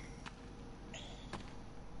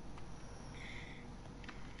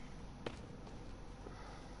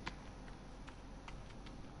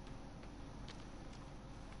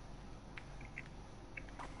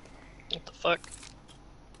 What the fuck?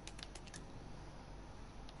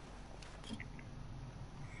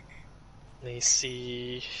 Let me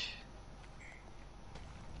see.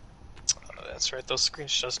 Oh, that's right, those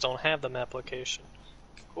screenshots don't have the map location.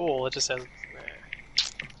 Cool, it just has.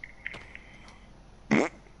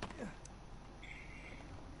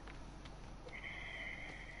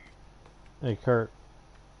 Hey, Kurt.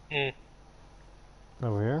 Hmm.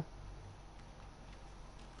 Over here?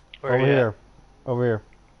 Where Over are you here. at? Over here.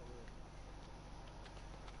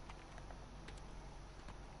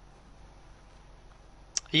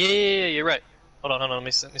 Yeah, you're right. Hold on, let me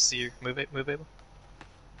see you. Move it, move it.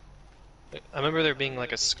 I remember there being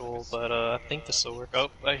like a skull, but I think this will work. Oh,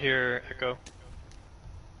 I hear echo.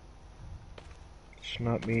 It's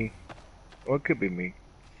not me. Well, it could be me.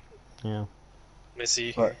 Yeah. Let me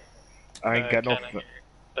see. But I ain't got no. Kinda hear.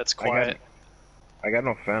 That's I got. quiet. I got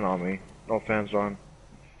no fan on me. No fans on.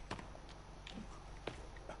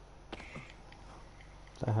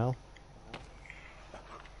 What the hell?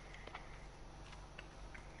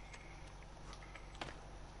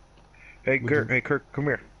 Hey, Would Kurt. you... Hey, Kurt. Come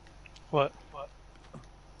here. What? What?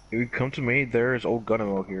 If you come to me, there's old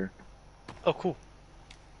Gunamo here, Oh, cool.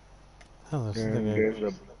 Oh, there's something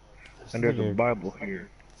and I... there's a Bible here.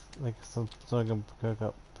 Like something I can pick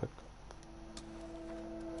up.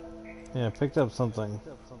 Yeah, I picked up something.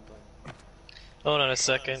 Hold on a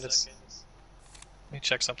second. Let me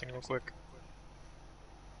check something real quick.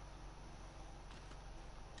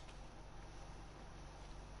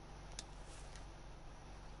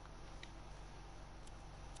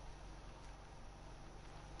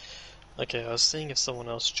 Okay, I was seeing if someone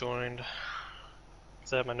else joined.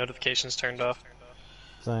 'Cause I have my notifications turned off.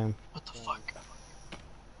 Same. What the fuck?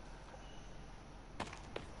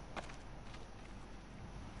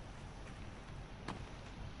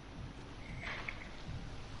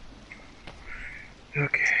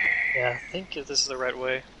 Okay. Yeah, I think if this is the right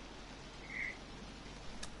way.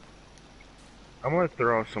 I'm gonna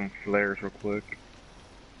throw out some flares real quick.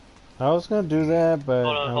 I was gonna do that, but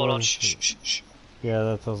I Hold on. was... Shh. Yeah,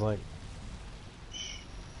 that's what I was like...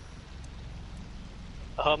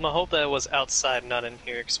 I hope that was outside, not in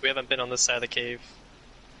here, because we haven't been on this side of the cave.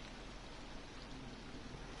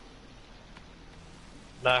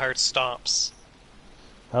 And I heard stomps.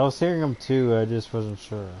 I was hearing them too, I just wasn't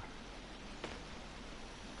sure.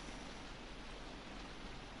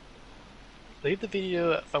 Leave the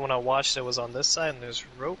video when I watched it was on this side and there's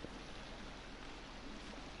rope.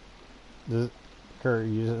 Kurt,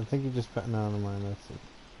 I think you just put... No, never mind, that's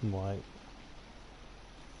light.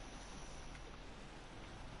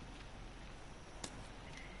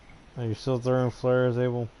 Are you still throwing flares,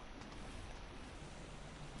 Abel?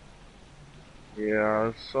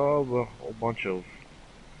 Yeah, I saw a whole bunch of.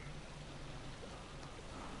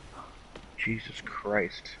 Jesus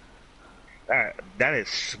Christ. That is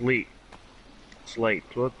sleet. Slate.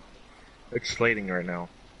 Look, it's slating right now.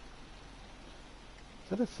 Is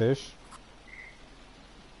that a fish?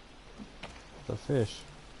 It's a fish.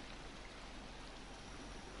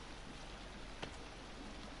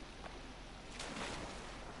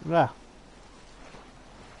 Ah.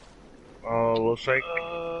 Oh,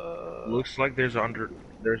 Uh, looks like there's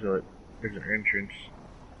there's an entrance.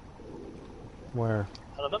 Where?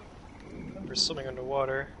 I don't know. I remember swimming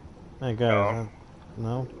underwater. Hey guys,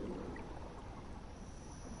 no?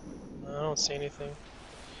 I don't see anything.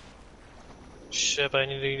 Shit, but I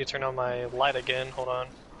need to turn on my light again. Hold on.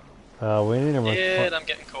 We need to... Yeah, I'm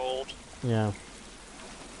getting cold. Yeah. I'm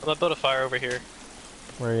gonna build a fire over here.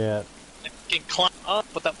 Where you at? I can climb up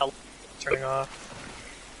without my light turning off.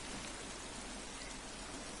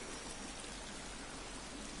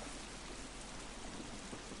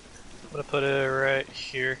 I'm gonna put it right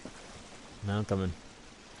here. No, I'm coming.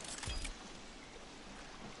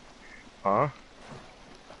 Huh?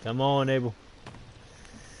 Come on, Abel.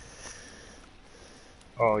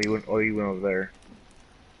 Oh, you went over there.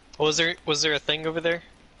 Was there a thing over there?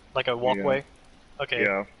 Like a walkway? Okay.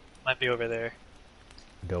 Yeah. Might be over there.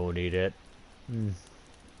 Don't eat it.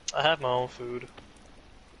 I have my own food.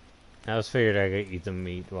 I was figured I could eat the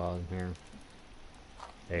meat while I'm here.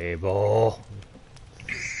 Abel.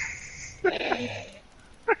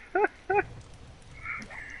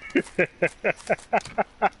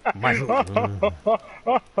 My food.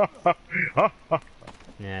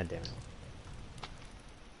 Yeah, damn it.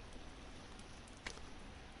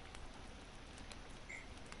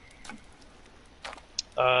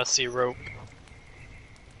 See rope.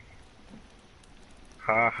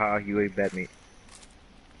 Ha ha, you ate that meat.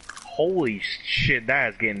 Holy shit,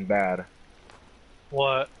 that is getting bad.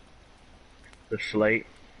 What? The slate.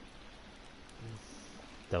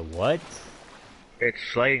 The what? It's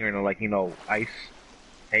sledding or like ice,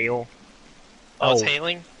 hail. Oh, it's Oh,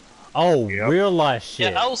 hailing? oh, Yep. real life Yeah,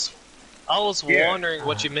 shit. I was Yeah. wondering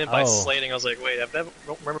what you meant by Oh, slating. I was like, wait, don't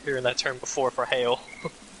remember hearing that term before for hail.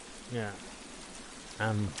 yeah.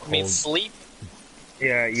 I'm I mean, cold. sleet?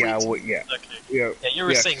 Yeah, yeah, Sleet? yeah, Okay. yeah, Yeah, you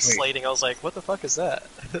were yeah, saying sleet. slating. I was like, what the fuck is that?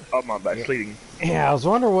 Oh my bad, Yeah, sleeting. yeah. I was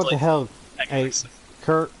wondering It's what the like, hell. technically Hey, sleet.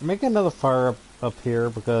 Kurt, make another fire up here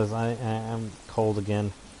because I am cold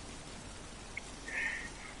again.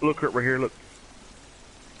 Look right here. Look,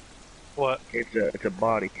 What? it's a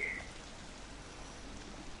body.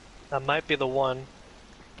 That might be the one.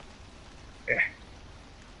 Eh,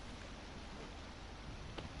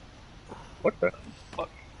 what the? Fuck.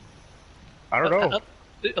 I don't know.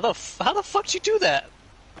 How the fuck did you do that?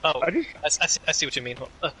 Oh, I just. I see what you mean.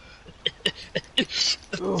 Oh,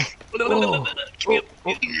 oh,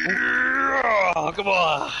 Come come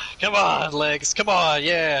on, legs, come on,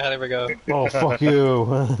 yeah, there we go. oh, fuck you.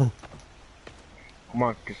 Come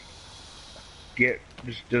on, just keep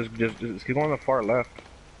going to the far left.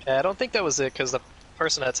 Yeah, I don't think that was it because the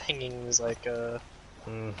person that's hanging is like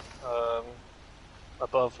Mm. um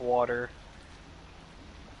above water.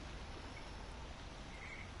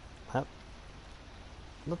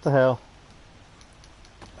 What the hell?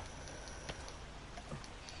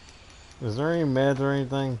 Is there any meds or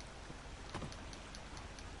anything?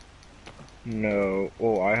 No.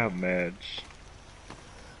 Oh, I have meds.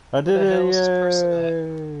 I did The it! hell's this person at?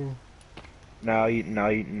 Yay! Now you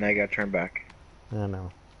gotta turn back. I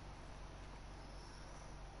know.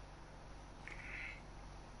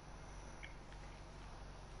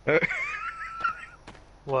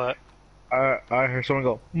 What? I heard someone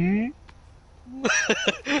go. Hmm.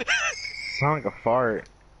 Sound like a fart.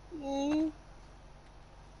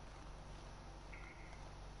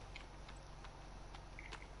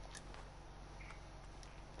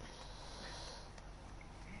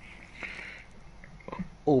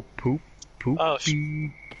 Oh, poop, Oh,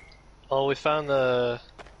 poopy. well, we found the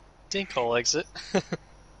sinkhole exit.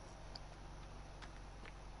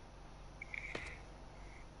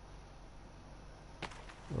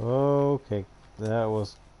 Okay, that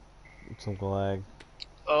was some lag.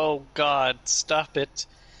 Oh God, stop it!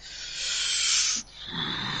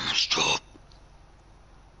 Stop.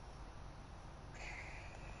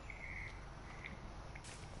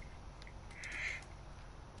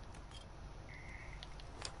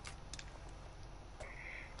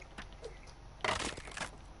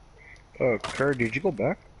 Oh, Kurt, did you go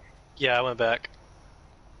back? Yeah, I went back.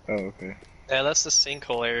 Oh, okay. Yeah, that's the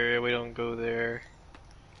sinkhole area. We don't go there.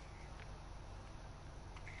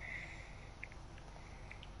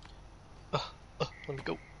 Let me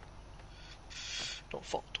go. Don't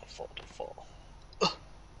fall, don't fall, don't fall.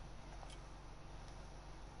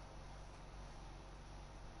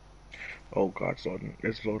 Oh God, it's loading.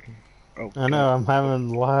 It's loading. Oh I know, God. I'm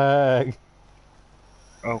having lag.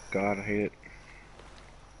 Oh God, I hate it.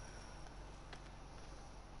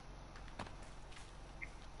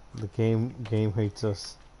 The game hates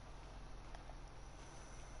us.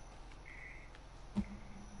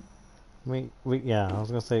 Yeah, I was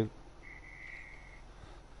gonna say.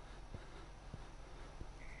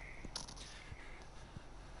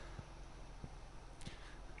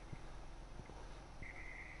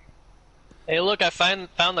 Hey, look, I found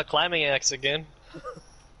the climbing axe again.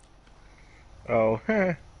 Oh,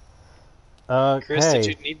 Chris, did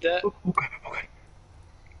you Hey, need that? okay, okay.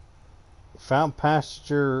 found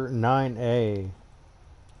pasture 9A.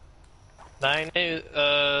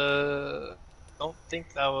 9A, don't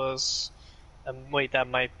think that was. Wait, that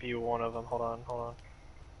might be one of them. Hold on, hold on.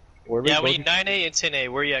 Where are we Yeah, we going? need 9A and 10A.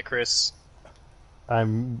 Where you at, Chris?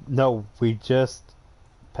 No, we just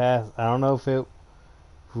passed. I don't know if it.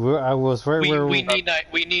 I was right where We need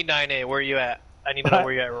 9A. Where you at? I need to know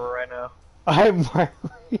where you at right now. I'm right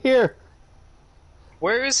here.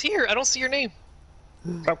 Where is here? I don't see your name.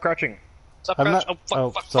 Stop crouching. Stop I'm crouch. not. Oh,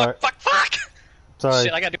 fuck, Sorry, fuck! sorry,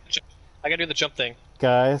 Shit, I gotta do the jump thing.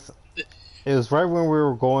 guys. It was right when we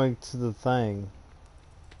were going to the thing.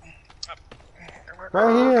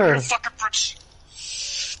 Right here. Fucking bitch.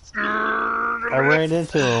 I ran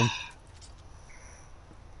into him.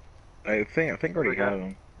 I think I already have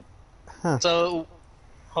them. Huh. So,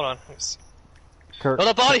 hold on. Let me see. Kurt, Oh,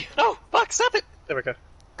 the body! No! Fuck, stop it! There we go.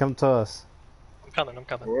 come to us. I'm coming, I'm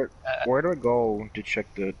coming. Where do I go to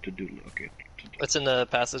check to do? Okay. It's in the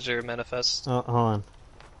passenger manifest. Hold on.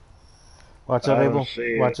 Watch out, I don't Abel.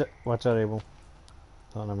 see Watch it. it. Watch out, Abel.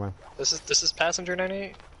 Oh, never mind. This is passenger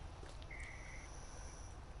 98?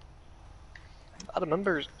 I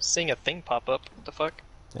remember seeing a thing pop up. What the fuck?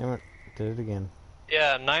 Damn it. Did it again.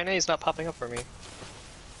 Yeah, 9A is not popping up for me.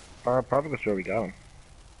 Probably that's where we got him.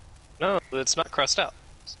 No, it's not crossed out.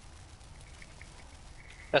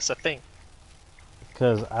 That's the thing.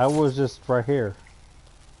 Because I was just right here.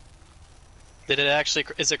 Did it actually?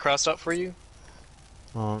 Is it crossed out for you?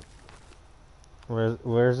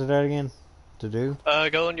 Where's it at again? To do?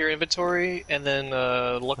 Go in your inventory and then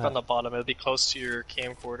look Ah. on the bottom. It'll be close to your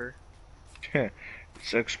camcorder.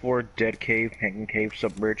 So explore dead cave, hanging cave,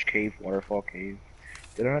 submerged cave, waterfall cave.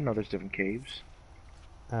 Did I not know there's different caves?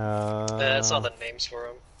 That's all the names for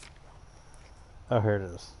them. Oh, here it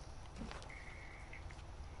is.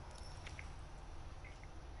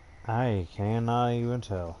 I cannot even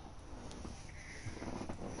tell.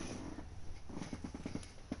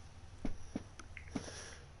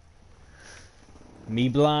 Me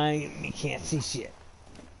blind, me can't see shit.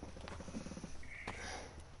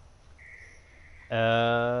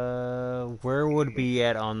 Where would it be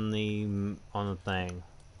at on the thing?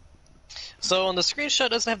 So on the screenshot, it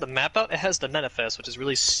doesn't have the map out. It has the manifest, which is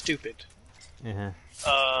really stupid.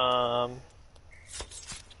 Uh-huh.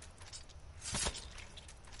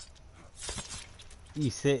 You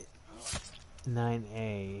said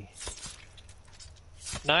 9A.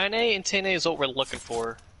 9A and 10A is what we're looking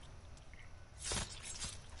for.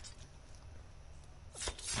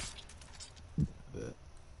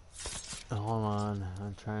 Hold on,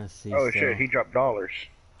 I'm trying to see. Oh still. shit, he dropped dollars.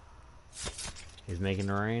 He's making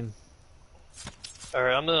it rain. All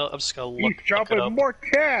right, I'm just gonna He's look it dropping up. more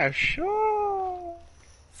cash. Oh.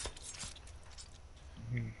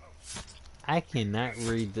 I cannot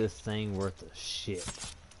read this thing worth of shit.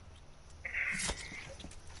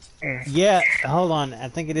 Yeah, hold on. I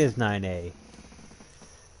think it is 9A.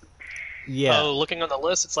 Yeah. Oh, looking on the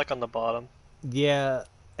list, it's like on the bottom. Yeah,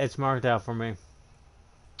 it's marked out for me.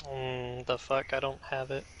 The fuck? I don't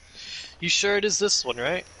have it. You sure it is this one,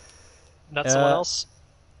 right? Not someone else?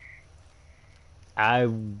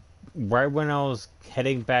 Right when I was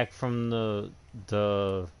heading back from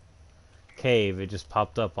the cave, it just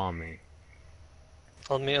popped up on me.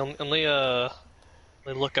 Let me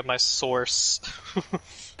look at my source.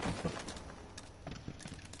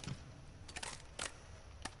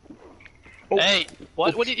 Oh. Hey,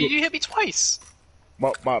 what? Oh, What did you hit me twice?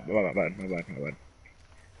 My bad.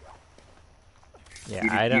 Yeah,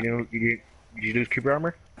 I don't. Did you lose keeper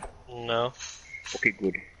armor? No. Okay,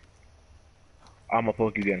 good. I'm gonna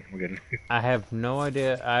poke you again. We're good. I have no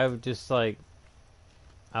idea. I was just like,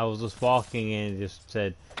 I was just walking and it just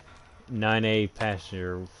said 9A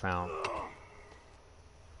passenger found.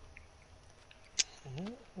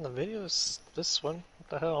 The video is this one. What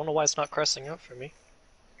the hell? I don't know why it's not crossing out for me.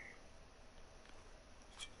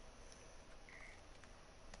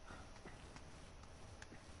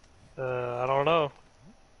 I don't know.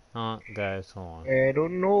 Guys, hold on. I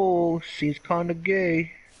don't know. She's kinda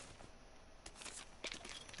gay.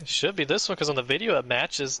 It should be this one because on the video it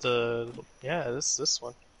matches the. Yeah, this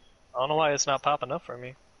one. I don't know why it's not popping up for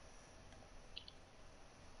me.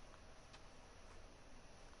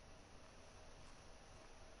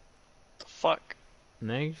 The fuck?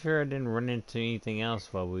 Make sure I didn't run into anything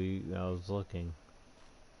else while I was looking.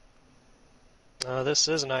 This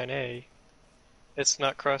is 9A. It's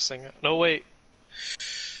not crossing. No, wait.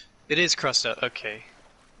 It is crossed out. Okay.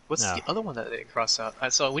 What's No. the other one that didn't cross out?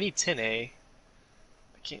 So we need 10A.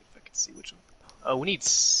 I can't fucking see which one. Oh, we need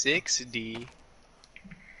 6D.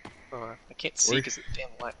 I can't see because it's damn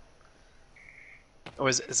light. Or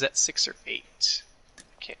is that 6 or 8? I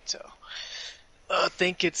can't tell. I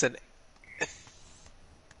think it's an.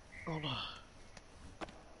 Hold on.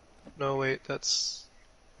 No, wait, that's.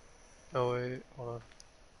 No, wait, hold on.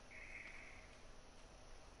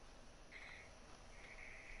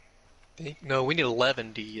 No, we need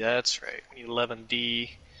 11D. That's right. We need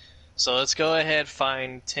 11D. So let's go ahead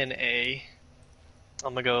find 10A.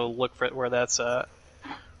 I'm gonna go look for it where that's at.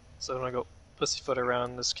 So I'm gonna go pussyfoot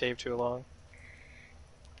around this cave too long.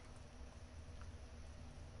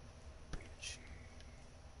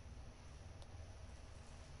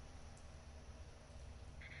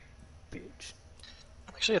 Bitch.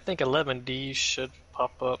 Actually, I think 11D should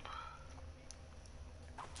pop up.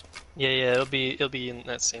 Yeah, it'll be in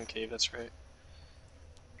that same cave. That's right.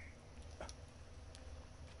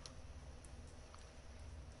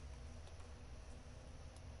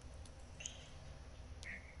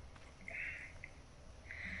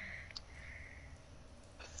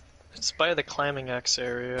 It's by the climbing axe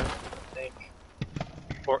area, I think,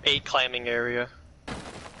 or a climbing area.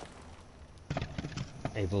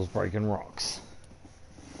 Abel's breaking rocks.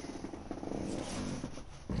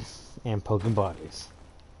 And poking bodies.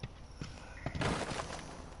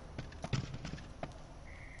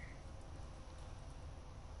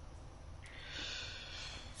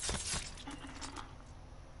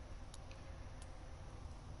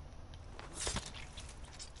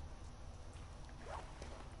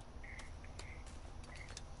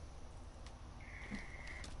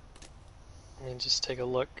 just take a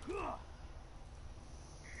look.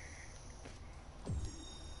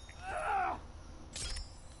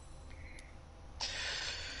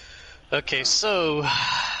 Okay, so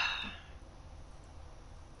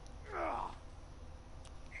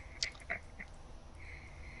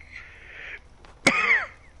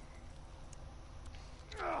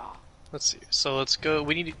let's see. So let's go.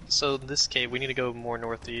 We need. So in this cave, we need to go more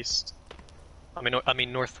northeast. I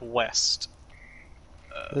mean northwest.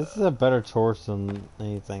 This is a better torch than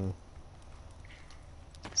anything.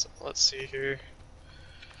 So let's see here.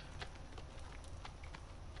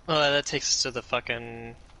 Oh, that takes us to the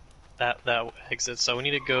fucking that exit. So we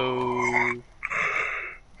need to go.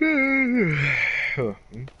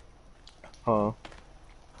 Huh?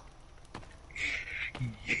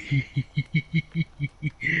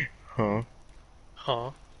 Huh?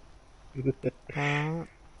 Huh? Uh,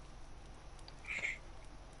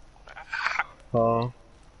 Huh?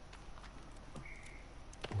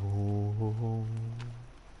 oh,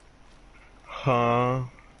 Huh?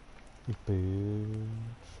 bitch.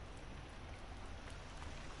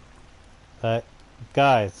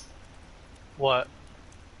 Guys, What?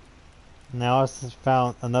 now I just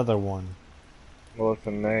found another one. What's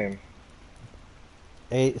the name?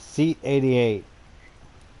 Seat 88.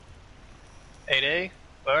 8A?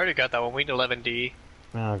 I already got that one. We need 11D.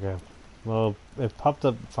 Okay. Well, it popped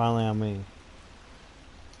up finally on me.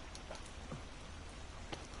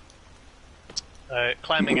 Alright,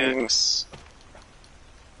 climbing X.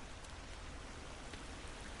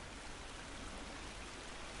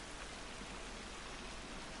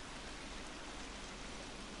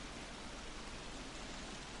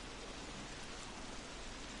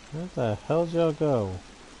 Where the hell did y'all go?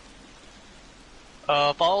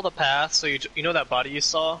 Follow the path. So you know that body you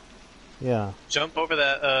saw? Yeah. Jump over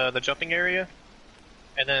that the jumping area,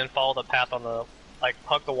 and then follow the path on the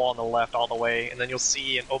hug the wall on the left all the way, and then you'll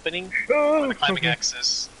see an opening on the climbing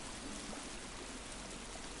axis.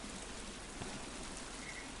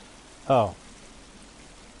 Oh.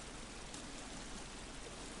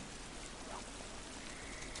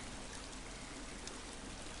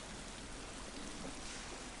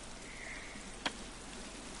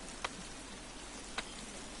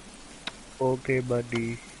 Okay,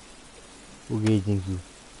 buddy. Okay, thank you.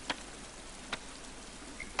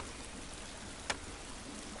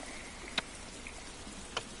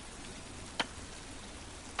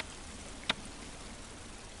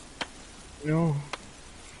 No.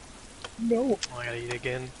 No. Oh, I gotta eat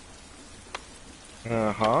again.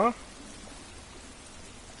 Uh-huh.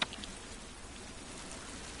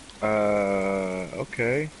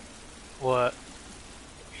 Okay. What?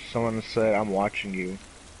 Someone said I'm watching you.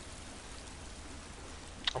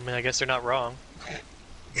 I mean, I guess they're not wrong.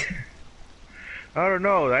 I don't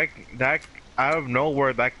know, that out of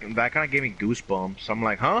nowhere, that kind of gave me goosebumps. I'm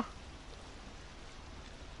like, huh?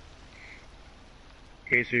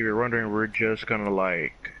 Okay, so if you're wondering, we're just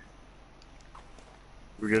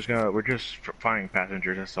finding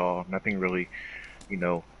passengers. That's all. Nothing really, you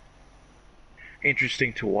know,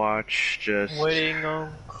 interesting to watch. Just Waiting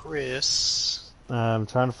on Chris. I'm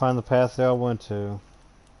trying to find the path y'all went to.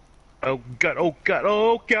 oh god, oh god,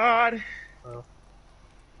 oh god, Oh.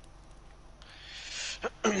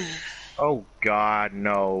 oh god,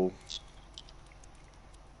 no.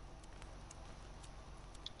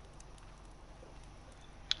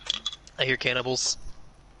 I hear cannibals.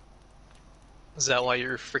 Is that why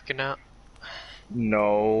you're freaking out?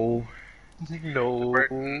 No. No.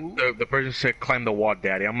 The person said climb the wall,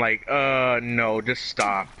 daddy. I'm like, no, just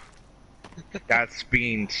stop. That's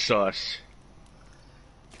being sus.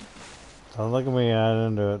 Don't look at me, I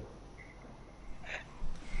didn't do it.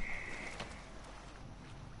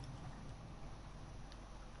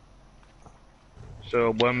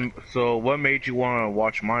 So what made you want to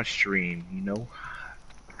watch my stream, you know?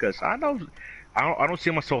 Because I don't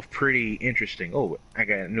see myself pretty interesting. Oh, I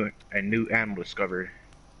got a new animal discovered.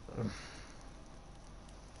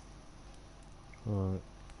 Alright.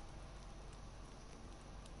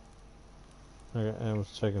 Okay,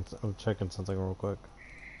 I'm checking something real quick.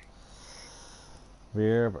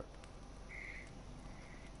 Beer, but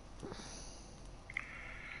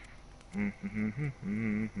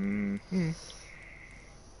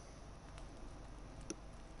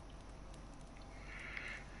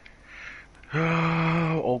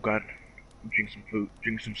Oh god, drink some food,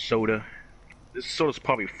 drink some soda. This soda's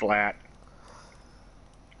probably flat.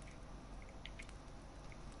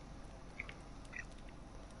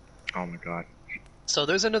 Oh my god. So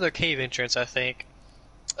there's another cave entrance, I think.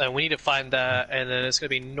 And we need to find that, and then it's gonna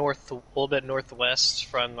be a little bit northwest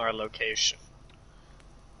from our location.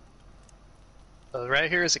 Right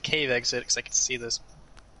here is a cave exit because I can see this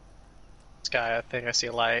sky. I think I see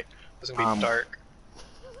a light. It's gonna be dark.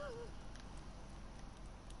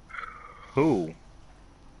 Who?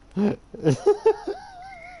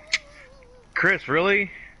 Chris,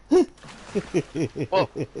 really? Whoa!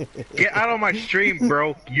 Get out of my stream,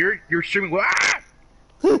 bro. You're streaming. Ah!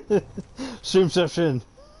 Streamception.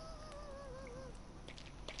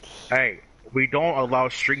 Hey, we don't allow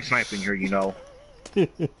stream sniping here, you know.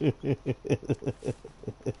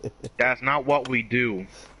 That's not what we do.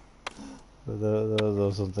 That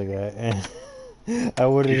was something I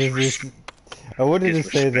wouldn't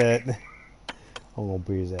just say that. I'm gonna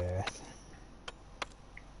beat his ass.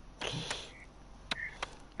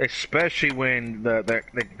 Especially when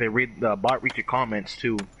they read the bot read your comments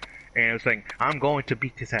too, and it's saying, "I'm going to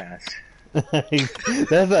beat his ass." That's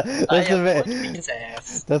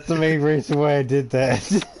the main reason why I did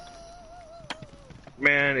that.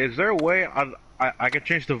 Man, is there a way I can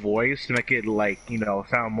change the voice to make it like, you know,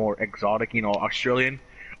 sound more exotic, you know, Australian?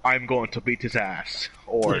 I'm going to beat his ass.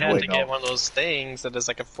 Or you have to get one of those things that is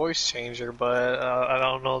like a voice changer, but I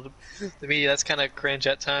don't know. To me, that's kind of cringe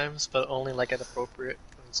at times, but only like at appropriate.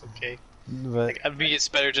 It's okay. But like, I mean, it's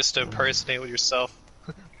better just to impersonate with yourself.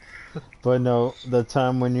 But no, the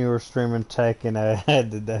time when you were streaming Tekken, I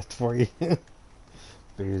did that for you. Beat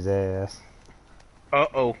his ass.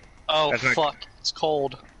 Uh-oh. Oh, fuck. Not... It's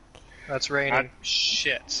cold. That's raining.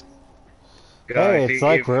 Shit. Hey, it's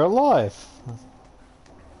like real life.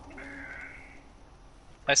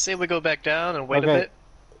 I say we go back down and wait a bit.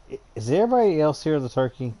 Is everybody else here the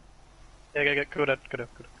turkey? Yeah, go down.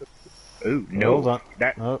 Ooh, no. Hold on.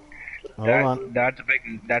 Hold on. That's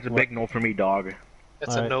a big no for me, dog.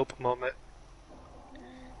 It's a nope moment.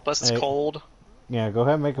 Plus it's cold. Yeah, go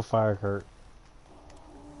ahead and make a fire, Kurt.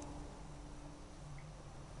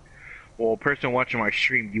 Well, person watching my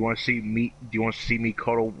stream, do you want to see me? Do you want to see me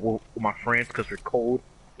cuddle with my friends because we're cold?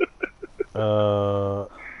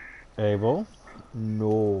 Abel?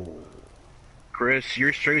 No. Chris,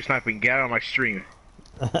 you're stream sniping. Get out of my stream.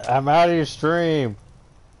 I'm out of your stream.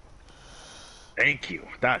 Thank you.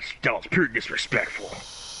 That was pure disrespectful.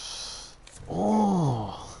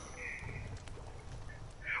 Oh.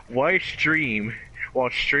 Why stream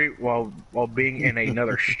while being in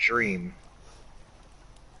another stream?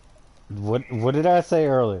 What did I say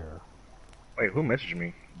earlier? Wait, who messaged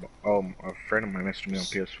me? Oh, a friend of mine messaged me on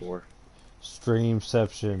PS4.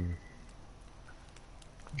 Streamception.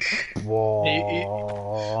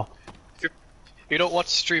 Whoa. You don't watch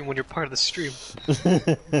stream when you're part of the stream.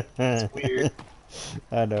 It's weird.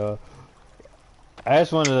 I know. I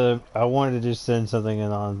wanted to just send something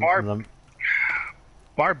in on them.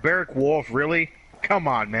 Barbaric Wolf, really? Come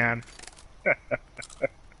on, man.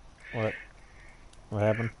 What? What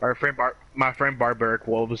happened? My friend Barbaric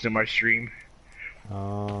Wolf was in my stream.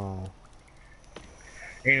 Oh.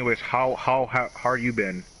 Anyways, how you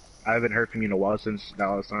been? I haven't heard from you in a while since that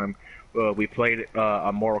last time we played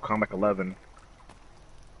a Mortal Kombat 11.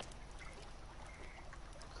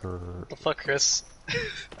 Kurt. The fuck, Chris?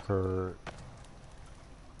 Kurt.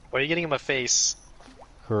 What are you getting in my face?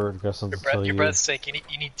 Kurt, got something to tell you. Your breath's sick. You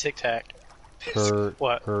need Tic Tac. Kurt.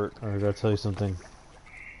 What? Kurt, I gotta tell you something.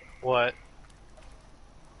 What?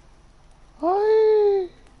 Hi.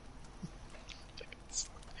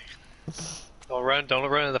 Don't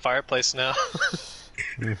run in the fireplace now.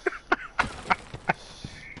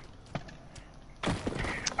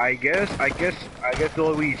 I guess the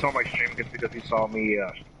only way you saw my stream is because you saw me.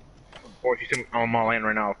 Of course, you see me on my land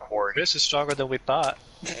right now. Of course. This is stronger than we thought.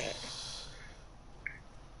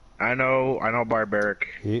 I know, Barbaric.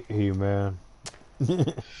 He man.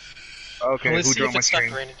 Okay, who joined my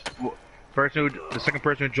stream? The second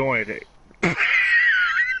person who joined it.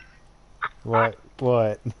 What?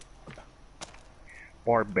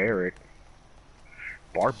 Barbaric.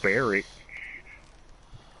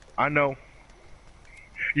 I know.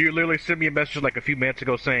 You literally sent me a message like a few minutes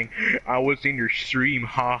ago saying, I was in your stream,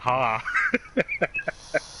 ha.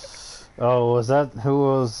 Oh, was that who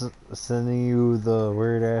was sending you the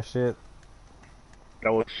weird ass shit?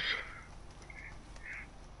 That was...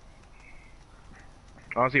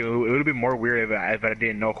 Honestly, it would have been more weird if I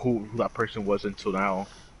didn't know who that person was until now.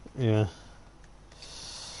 Yeah.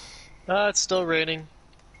 It's still raining.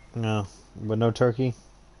 No, but no turkey?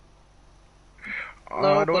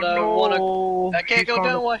 No, but I wanna... I can't go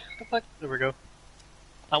down, why? The fuck? There we go.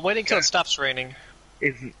 I'm waiting till it stops raining.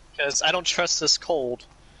 Because I don't trust this cold.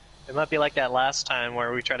 It might be like that last time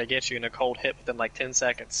where we try to get you in a cold hit within like 10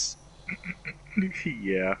 seconds.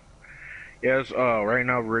 Yeah. Yes, right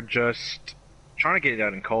now we're just trying to get it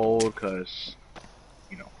out in cold, because,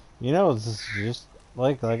 You know, it's just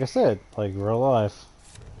Like I said, like real life.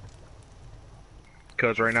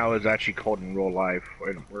 Because right now it's actually cold in real life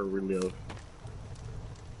where we live.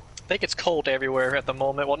 I think it's cold everywhere at the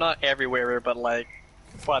moment. Well, not everywhere, but like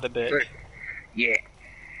quite a bit. Yeah.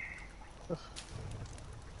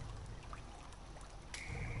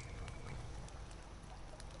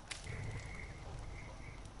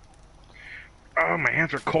 Oh, my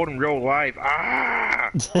hands are cold in real life. Ah!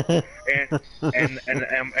 And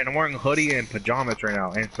I'm wearing a hoodie and pajamas right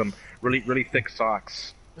now, and some really thick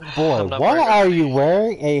socks. Boy, I'm not why wearing a are hoodie. you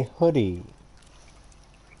wearing a hoodie?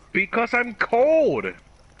 Because I'm cold.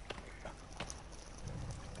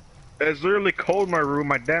 It's literally cold in my room.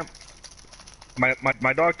 My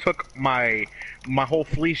dog took my whole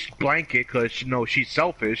fleece blanket because she's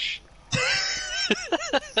selfish.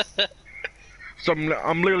 So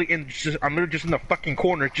I'm literally just in the fucking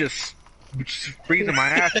corner just freezing my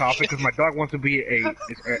ass off because my dog wants to be a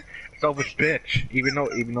selfish bitch, even though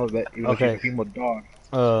she's a Okay. female dog.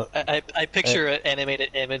 I picture an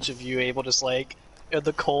animated image of you able to like in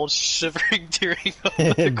the cold shivering tearing up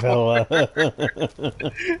in the Bella.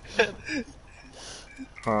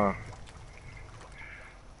 Huh.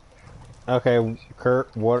 Okay,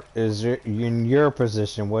 Kurt, what is in your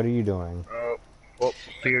position? What are you doing? Well,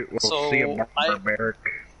 see you, So barbaric.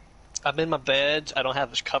 I'm in my bed. I don't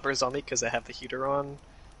have covers on me because I have the heater on.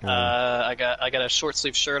 Oh. I got a short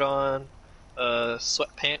sleeve shirt on,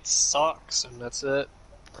 sweatpants, socks, and that's it.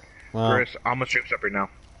 Well, Chris, I'm a stream stepper now.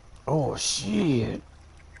 oh shit.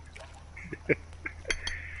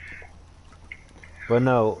 But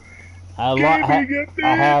no, I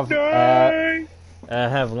have I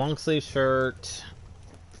have long sleeve shirt,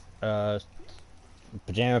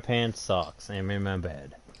 pajama pants, socks, and I'm in my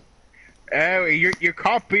bed. Oh, you're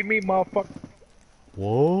copying me, motherfucker.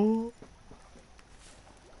 Whoa.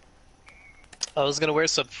 I was gonna wear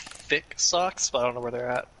some thick socks, but I don't know where they're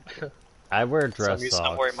at. I wear So dress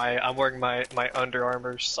socks. I'm wearing my Under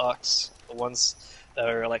Armour socks, the ones that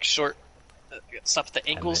are like short, stop at the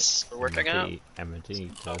ankles for working out. M&T,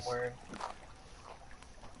 I'm wearing.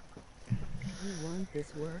 You want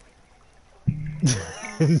this work?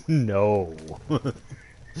 No. All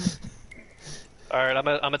right, I'm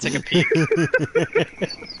gonna take a peek.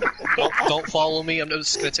 don't follow me. I'm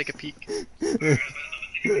just gonna take a peek.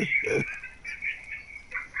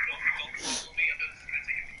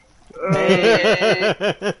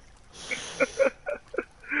 Hey.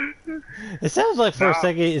 It sounds like for a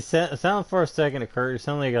second. It sounds for a second. It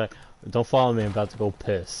sounded like, "Don't follow me. I'm about to go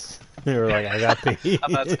piss." Or like, "I got pee."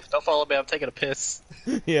 Don't follow me. I'm taking a piss.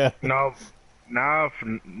 Yeah. No,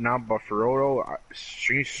 but for Roto,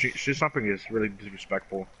 she's something is really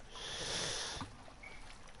disrespectful.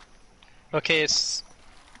 Okay, it's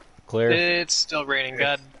Clear. it's still raining.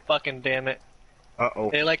 God fucking damn it!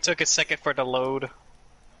 Uh-oh. It like took a second for it to load.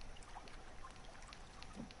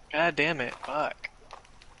 God damn it! Fuck.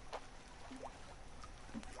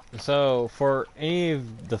 So, for any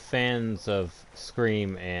of the fans of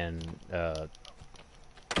Scream and El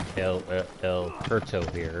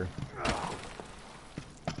Curto here,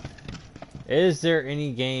 is there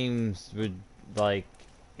any games would like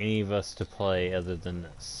any of us to play other than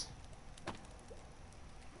this?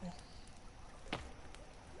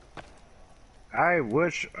 I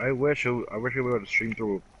wish we were able to stream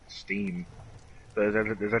through Steam.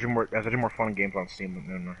 There's actually more fun games on Steam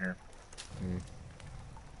than on here.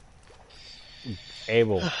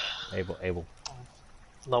 Able.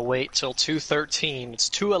 No, wait till 2:13. It's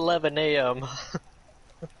 2:11 a.m.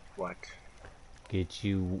 What? Get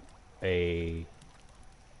you a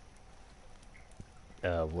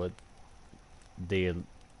what the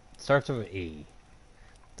starts with E.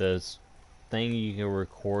 The thing you can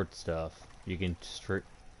record stuff. You can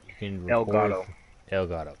record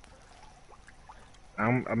Elgato.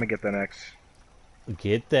 I'm gonna get that next.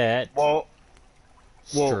 Get that. Well,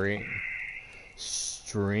 stream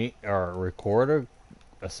or record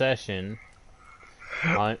a session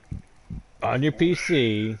on your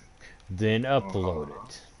PC, then upload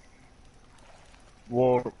it.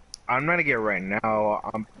 Well, I'm not gonna get it right now.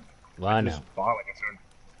 I know.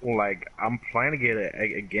 I'm planning to get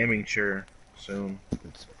a gaming chair soon.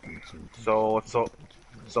 So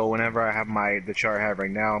whenever I have the chair I have right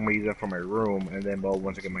now, I'm gonna use it for my room, and then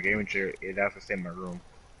once I get my gaming chair, it has to stay in my room.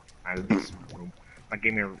 My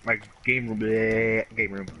game room.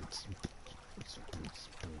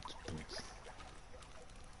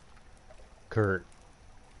 Kurt,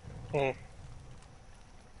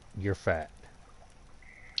 you're fat.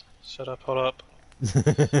 Shut up. Hold up. I'll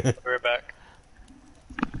be right back.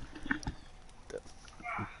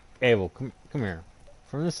 Abel, come here.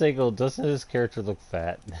 From this angle, doesn't his character look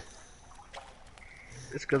fat?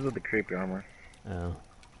 It's because of the creepy armor. Oh.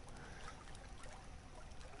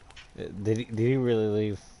 Did he really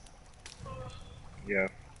leave? Yeah.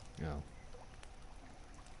 No.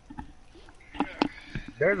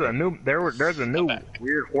 There's a I'm new back.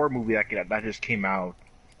 weird horror movie that just came out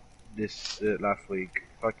this last week.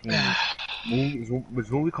 Fucking was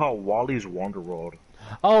a movie called Wally's Wonder World.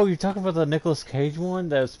 Oh, you're talking about the Nicolas Cage one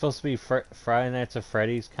that was supposed to be Friday Nights at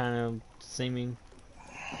Freddy's kind of seeming?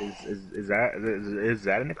 Is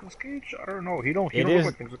that a Nicolas Cage? I don't know. He It don't look is.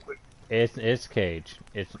 like Nicolas Cage. It's Cage.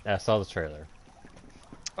 I saw the trailer.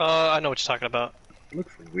 I know what you're talking about. It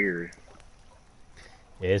looks weird.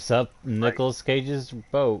 It's up Like, Nicolas Cage's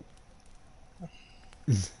boat.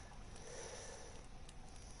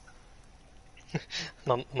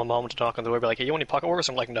 My mom would talk on the door, be like, "Hey, you want any pocket works?"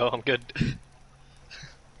 I'm like, "No, I'm good."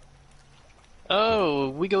 Oh,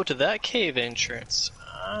 we go to that cave entrance.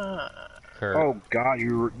 Ah. Kurt. oh God,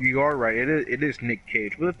 you are right. It is Nick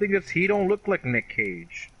Cage. But the thing is, he don't look like Nick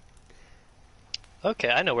Cage. Okay,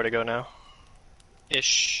 I know where to go now.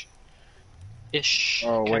 Ish.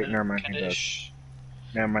 Oh wait, Kinda- never mind. kinda He does. ish.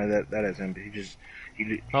 Never mind. That is him. He just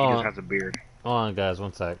Oh. has a beard. Hold on, guys.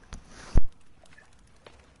 One sec.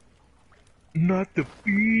 Not the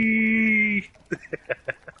beast.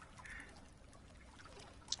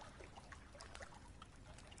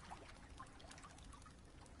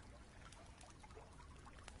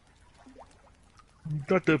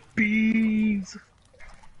 Not the bees.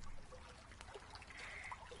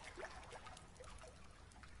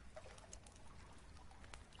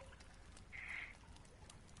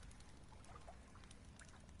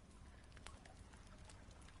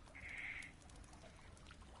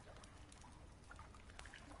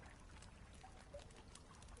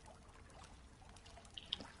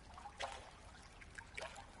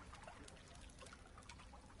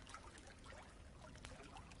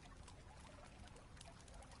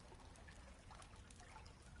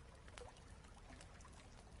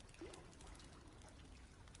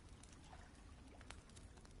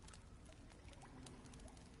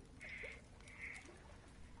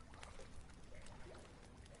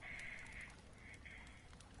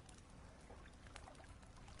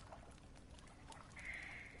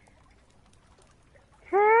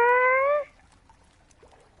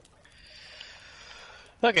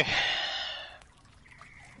 Okay.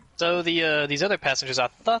 So these other passengers, I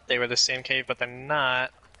thought they were the same cave, but they're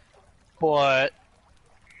not. But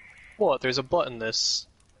what? There's a button. This.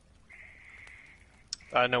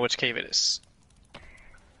 I know which cave it is.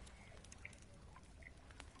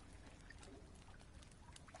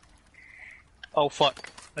 Oh fuck!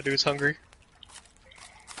 That dude's hungry.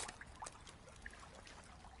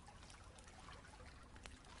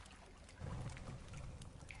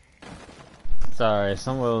 Sorry,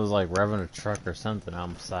 someone was like revving a truck or something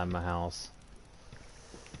outside my house.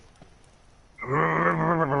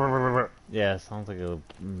 Yeah, it sounds like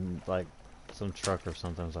like some truck or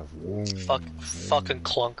something. It's like whoom, Fucking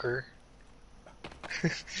clunker.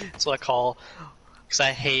 That's what I call. Because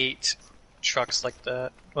I hate trucks like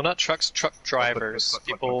that. Well, not trucks, truck drivers.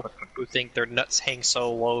 People who think their nuts hang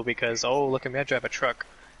so low because, oh, look at me, I drive a truck.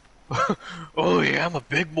 Oh yeah, I'm a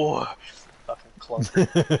big boy. Fucking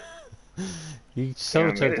clunker. You so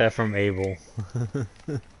Damn, took it that is. from Abel. I'm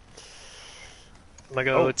gonna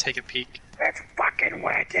go Oh. take a peek. That's fucking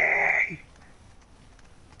wacky.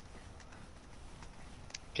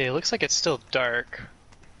 Okay, it looks like it's still dark.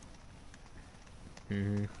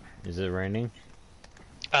 Is it raining?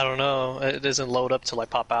 I don't know. It doesn't load up till I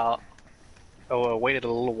pop out. Oh, I waited a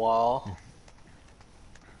little while.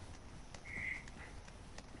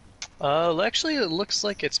 Actually, it looks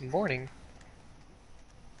like it's morning.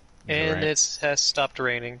 And it has stopped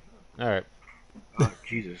raining. Alright. Oh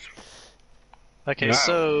Jesus. Okay, Wow,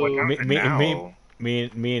 so what time is it now?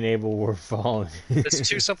 Me and Abel were falling. it's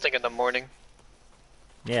 2 something in the morning.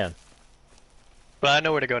 Yeah. But I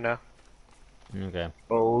know where to go now. Okay.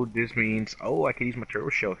 Oh, this means I can use my turtle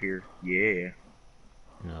shell here. Yeah.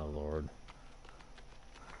 Oh Lord.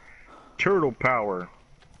 Turtle power.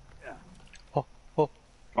 Oh.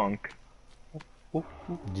 Punk.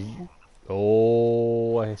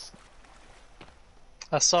 Oh, I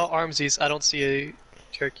saw armsies. I don't see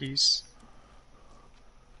turkeys.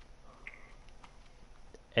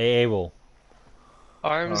 Hey Abel,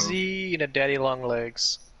 Armsy and a daddy long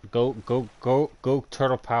legs. go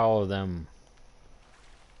turtle power them.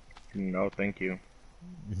 No, thank you.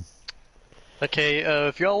 Okay,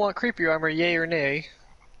 if y'all want creepy armor, yay or nay?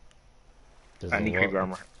 There's I a need lot- creepy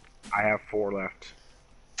armor. I have 4 left.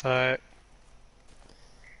 Alright.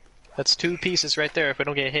 That's 2 pieces right there if we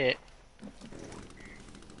don't get hit.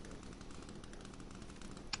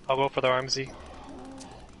 I'll go for the armsy.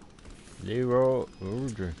 Zero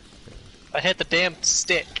order. I hit the damn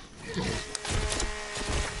stick.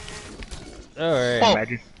 Alright. Oh,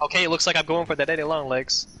 Imagine. okay, it looks like I'm going for the daddy long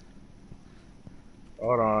legs.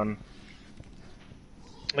 Hold on.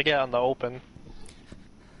 Let me get out in the open.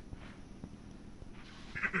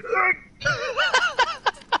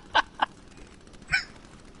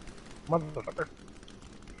 Motherfucker.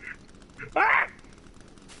 Ah!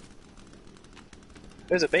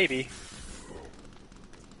 There's a baby.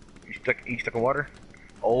 You stuck in water?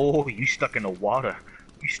 Oh, you stuck in the water.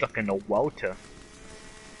 You stuck in the water.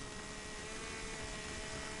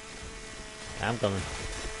 I'm coming.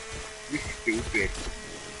 You stupid.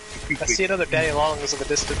 I see another daddy longs in the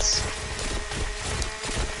distance.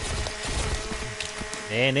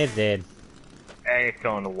 And it's dead. Hey, it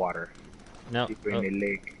fell in the water. No. Deep in the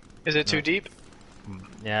lake. Is it too deep?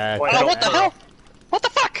 Yeah. Wait, Oh, what the hell? What the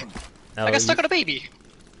fuck? No, I got stuck on a baby.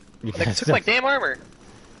 You They took my damn armor.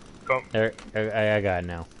 Come. There, I got it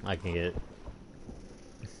now. I can get it.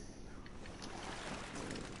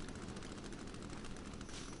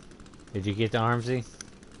 Did you get the Armsy?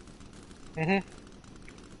 Mm-hmm.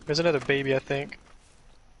 There's another baby, I think.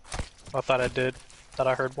 I thought I did. Thought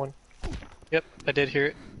I heard one. Yep, I did hear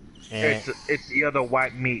it. And It's the other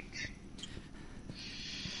white meat.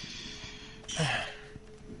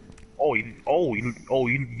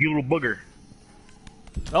 You little booger.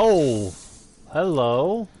 oh,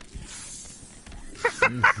 hello.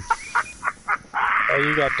 Oh,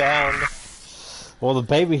 you got downed. Well, the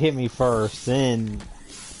baby hit me first, then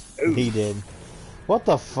Ooh. he did. What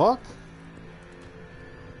the fuck?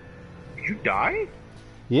 Did you die?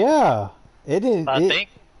 Yeah, it didn't. I think.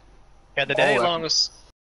 Yeah, the daddy Oh, long was.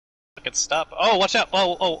 Fucking stop. Oh, watch out.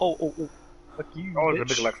 Oh. Fuck you. Oh, it's a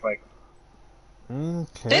bitch. big Lex like.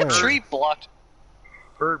 Okay. Damn tree blocked.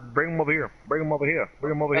 Bring him over here. Bring him over here.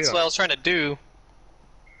 Bring him over That's here. what I was trying to do.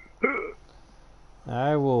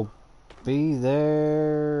 I will be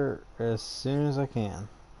there as soon as I can.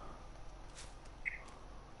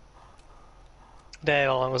 Daddy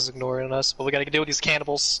long was ignoring us, but we gotta deal with these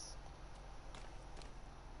cannibals.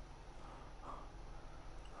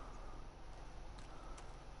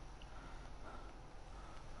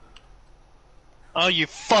 Oh, you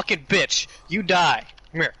fucking bitch! You die!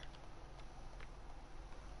 Come here.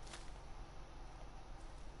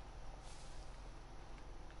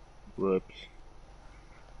 Whoops.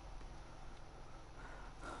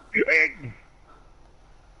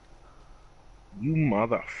 You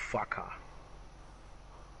motherfucker.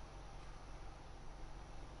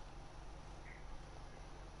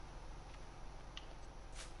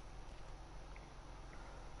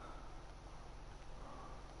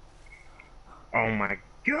 Oh my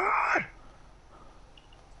god!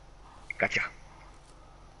 Gotcha.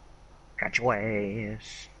 Got your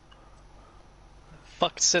ass.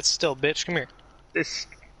 Fuck, sit still, bitch. Come here. This,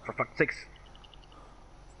 for fuck's sakes.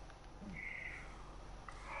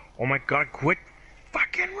 Oh my god, quit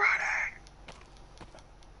fucking running!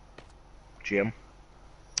 Jim.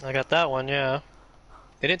 I got that one, yeah.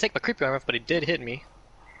 They didn't take my creepy armor, but he did hit me.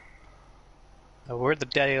 Now, where'd the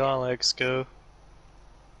daddy long legs go?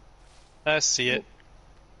 I see it.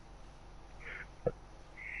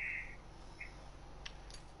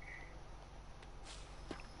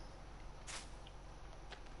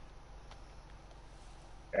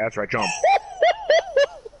 That's right, jump.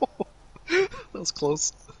 That was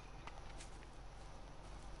close.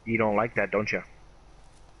 You don't like that, don't you?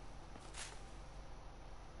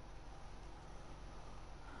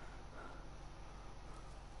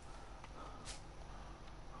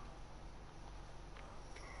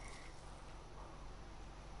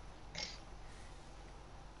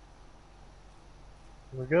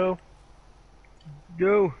 Here we go.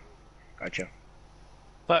 Go. Gotcha.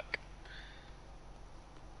 Fuck.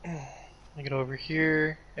 Let me get over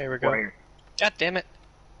here. There we go. Right here. God damn it.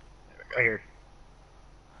 Right here.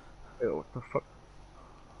 Ew, what the fuck?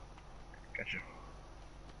 Gotcha.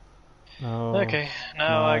 Oh, Okay,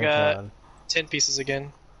 now I my got God. 10 pieces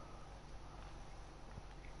again.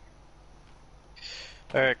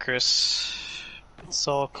 Alright, Chris. It's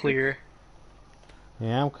all clear.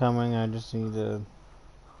 Yeah, I'm coming. I just need to.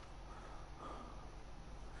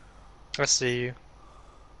 I see you.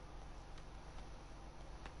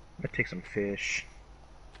 I'm gonna take some fish.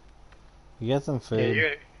 You get some food.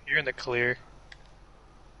 Yeah, you're in the clear.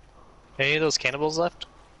 Any of those cannibals left?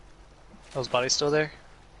 Those bodies still there?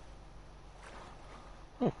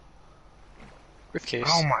 Briefcase.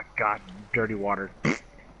 Oh my god, dirty water.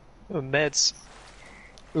 Ooh, meds.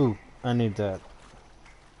 Ooh, I need that.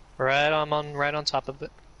 Right on top of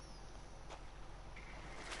it.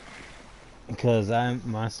 Because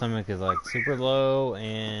my stomach is like super low,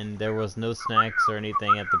 and there was no snacks or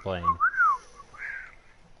anything at the plane.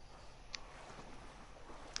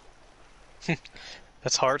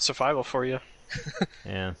 That's hard survival for you.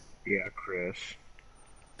 Yeah, Yeah, Chris.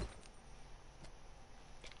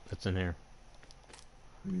 what's in here?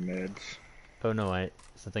 Meds. Oh no,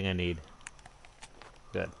 something I need.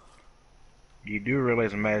 Good. You do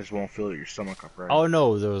realize meds won't fill your stomach up, right? Oh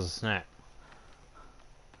no, there was a snack.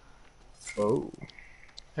 Oh.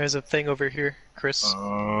 There's a thing over here, Chris.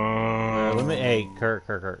 Hey,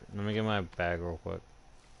 Kurt, let me get my bag real quick.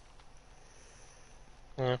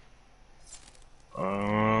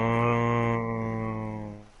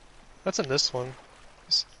 What's in this one?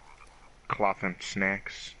 Cloth and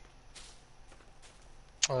snacks.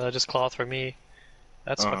 Oh, just cloth for me.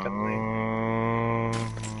 That's fucking lame.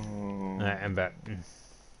 Alright, I'm back.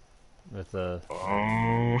 With the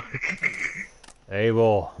Oh.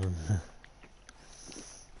 Abel.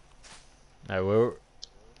 Alright, we're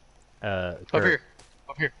Over Kurt. here.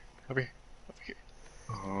 Over here. Over here. Over here.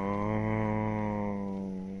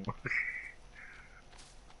 Oh.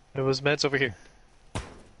 It was meds over here.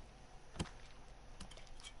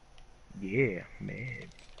 Yeah, meds.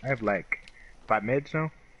 I have like 5 meds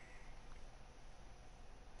now.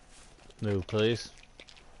 Move, please.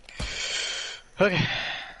 Okay.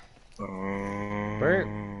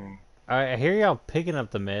 Where? I hear y'all picking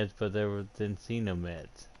up the meds, but didn't see no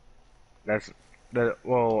meds.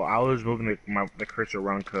 Well, I was moving the cursor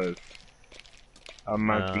around because I'm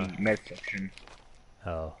at the Uh. med section.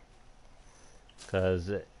 Oh.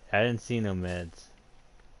 Cause I didn't see no meds.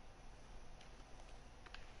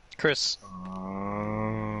 Chris. Oh.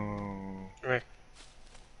 Come here.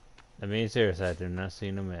 I mean, serious, I do not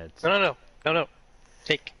see no meds. No.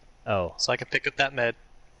 Take. Oh. So I can pick up that med.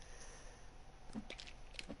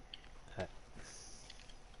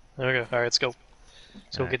 There we go. Alright, let's go.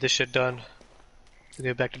 Let's go get this shit done. Let's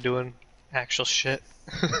get back to doing actual shit.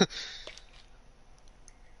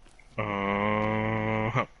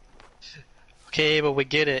 Okay, but we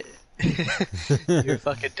get it. You're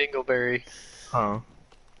fucking dingleberry. Huh?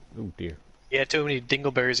 Oh dear. You had too many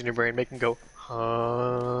dingleberries in your brain, make them go,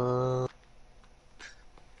 huh?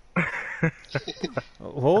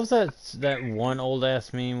 What was that one old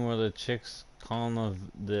ass meme where the chicks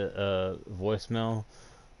calling the voicemail?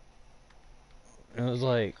 It was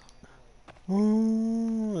like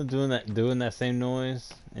doing that same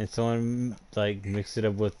noise, and someone like mixed it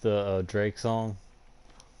up with the Drake song.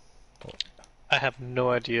 I have no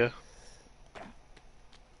idea.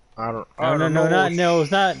 I don't know. No,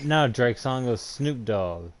 it's not a Drake song. It was Snoop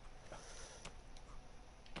Dogg.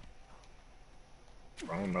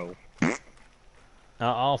 I don't know.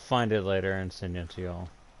 I'll find it later and send it to y'all.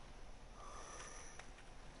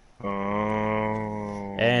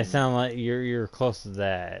 And it sounds like you're close to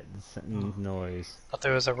that noise. Thought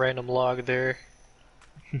there was a random log there.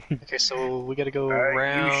 Okay, so we gotta go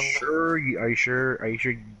around. Are you sure you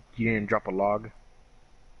didn't drop a log?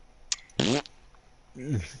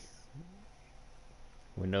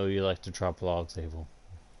 We know you like to drop logs, Abel.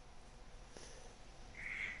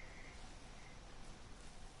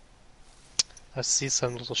 I see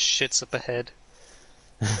some little shits up ahead.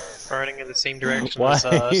 Running in the same direction Why? as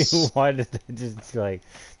us. Why did they just like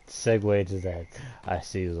segue to that? I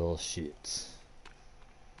see little shits.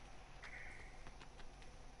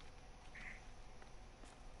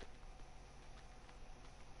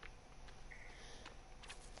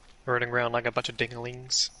 Running around like a bunch of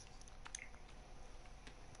dinglings.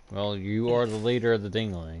 Well, you are the leader of the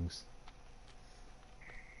dinglings.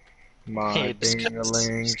 My It's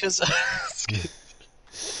ding-a-ling. because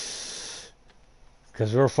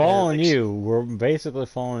Because we're following you. We're basically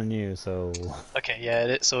following you, so... okay,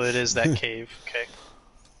 yeah, so it is that cave. Okay.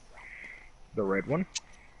 The red one?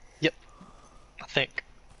 Yep. I think.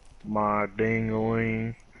 My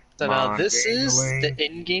ding-a-ling. So now this is ding-a-ling. the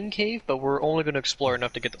in-game cave, but we're only going to explore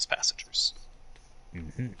enough to get those passengers.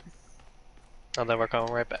 Mm-hmm. And then we're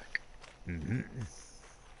coming right back. Mm-hmm.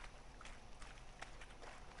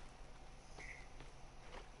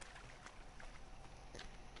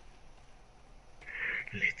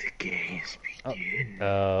 Let the games begin.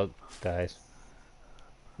 Guys,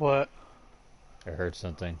 What? I heard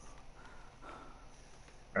something.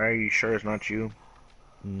 Are you sure it's not you?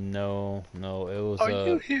 No, it was, Are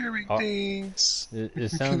you hearing things?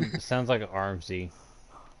 It sounds like an Armsy.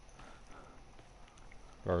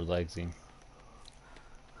 Or Legsy.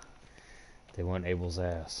 They want Abel's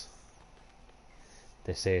ass.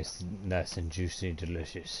 They say it's nice and juicy and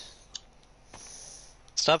delicious.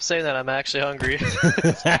 Stop saying that, I'm actually hungry.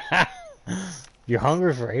 You're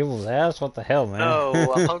hungry for Abel's ass? What the hell, man? No,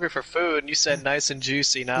 I'm hungry for food, and you said nice and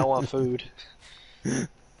juicy, now I want food.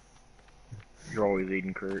 You're always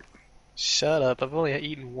eating, Kurt. Shut up, I've only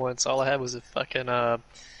eaten once. All I had was a fucking,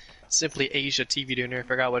 Simply Asia TV dinner. I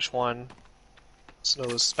forgot which one. So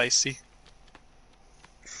it was spicy.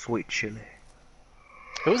 Sweet chili.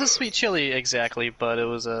 It was a sweet chili, exactly, but it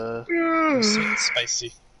was it was sweet and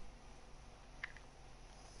spicy.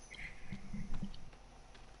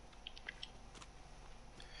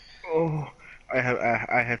 Oh, I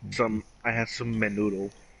had some menudo.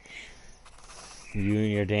 You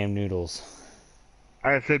and your damn noodles.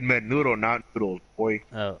 I said menudo, not noodles, boy.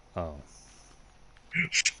 Oh.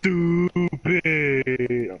 Stupid.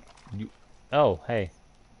 Oh, hey.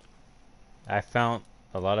 I found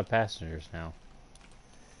a lot of passengers now.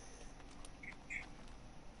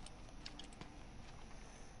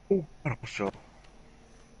 Oh, so.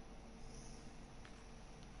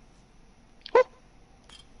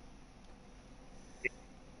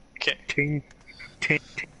 Okay. Ting, ting,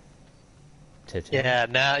 ting. Yeah,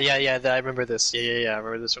 now, yeah, I remember this. Yeah, I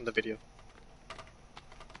remember this from the video.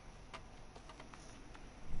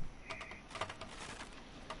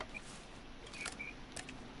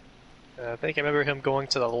 I think I remember him going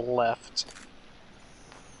to the left.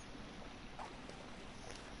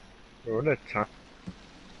 Bro, that time.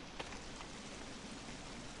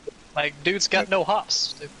 Like, dude's got no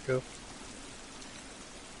hops. There we go.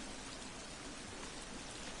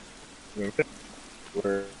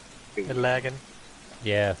 Where? You're lagging.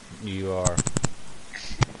 Yeah, you are.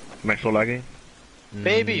 Am I still lagging?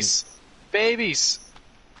 Babies! Babies!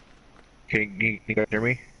 Can you guys hear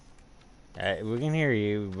me? We can hear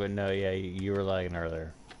you, but no, yeah, you were lagging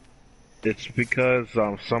earlier. It's because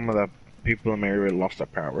some of the people in my area lost their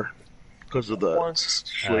power because of the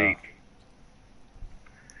sleep.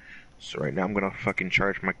 So right now I'm gonna fucking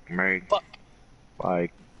charge my Fuck.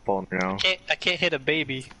 phone now. I can't hit a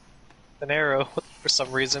baby. An arrow for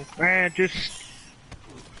some reason. Man, just.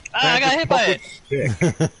 I got hit by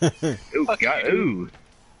it. Ooh, Fuck God, you. ooh.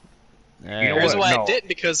 You know Here's what? why No. I didn't,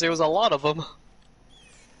 because there was a lot of them.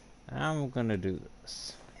 I'm gonna do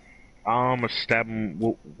this. I'm gonna stab him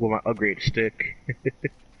with my upgrade stick.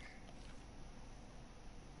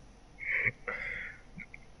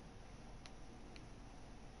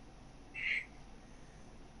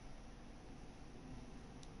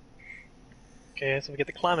 Okay, so we get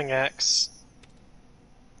the climbing axe.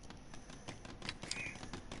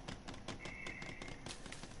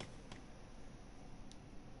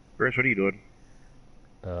 Chris, what are you doing?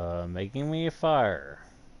 Making me a fire.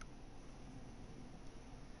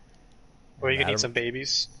 Or you can Out need of- some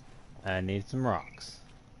babies. I need some rocks.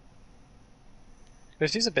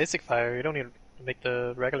 Just use a basic fire, you don't need to make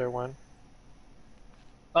the regular one.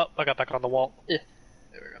 Oh, I got back on the wall. Yeah.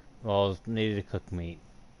 There we go. Well, needed to cook meat.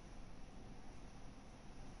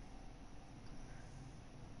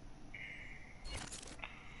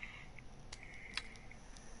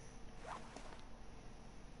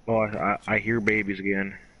 Oh, I hear babies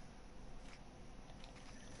again.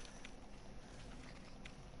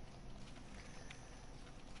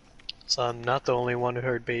 So I'm not the only one who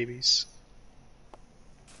heard babies.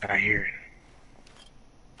 I hear it.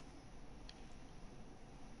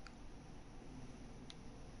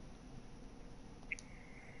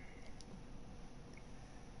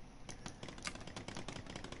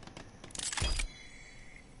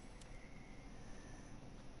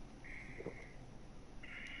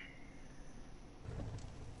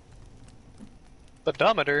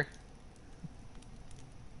 Pedometer?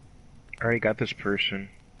 I already got this person.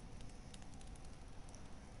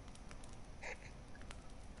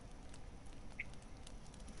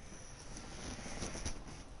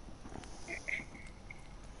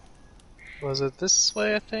 Was it this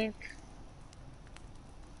way, I think?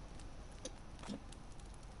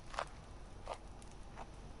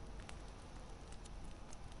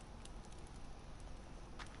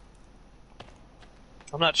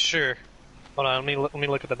 I'm not sure. Hold on, let me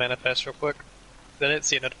look at the manifest real quick. I didn't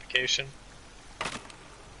see a notification.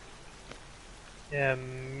 Yeah,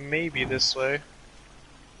 maybe this way.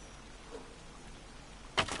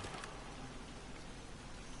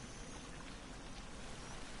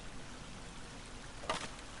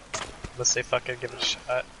 Let's say fucking give it a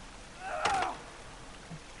shot.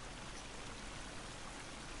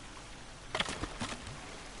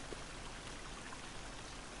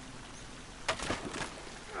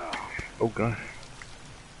 Oh God.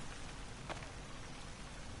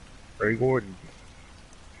 Ray Gordon.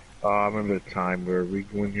 I remember the time where we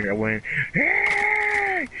went here. I went.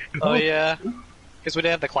 Hey! Oh yeah, because we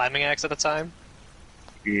didn't have the climbing axe at the time.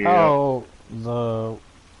 Yeah. Oh, the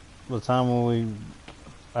the time when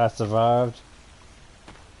I survived.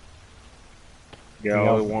 Yeah,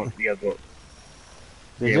 Y'all- we want. Yeah, but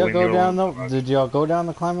Did Yeah, y'all when go you're down on- Did y'all go down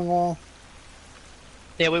the climbing wall?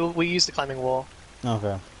 Yeah, we used the climbing wall.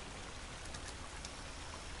 Okay.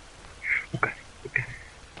 okay, okay.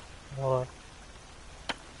 Hold on.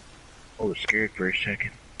 I was scared for a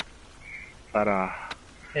second, but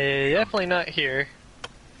Definitely not here.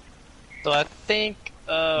 So I think,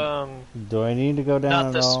 Do I need to go down not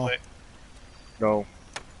at this all? way. no.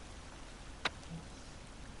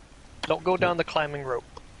 Don't go down the climbing rope.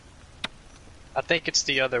 I think it's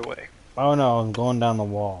the other way. Oh no, I'm going down the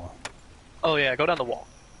wall. Oh yeah, go down the wall.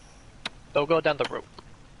 Don't go down the rope.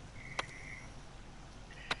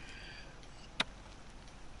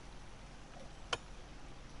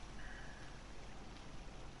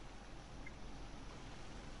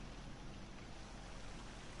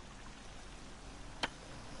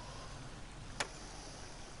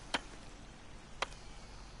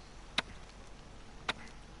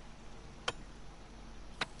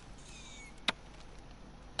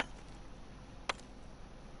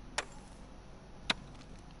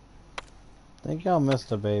 Think y'all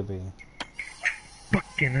missed a baby.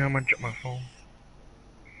 Fucking hell, I'm gonna drop my phone.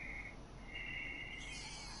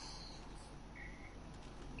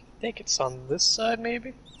 I think it's on this side,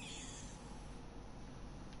 maybe?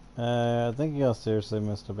 I think y'all seriously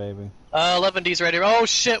missed a baby. 11D's right here. Oh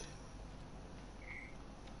shit!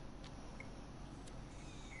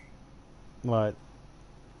 What?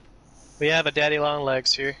 We have a daddy long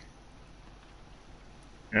legs here.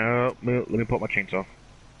 Let me put my chainsaw.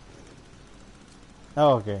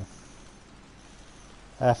 Oh, okay.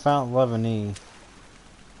 I found 11E.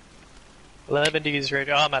 11D's right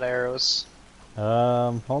here. Oh, I'm out of arrows.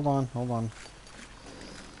 Hold on.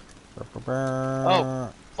 Oh.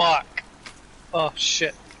 Fuck. Oh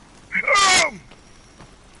shit.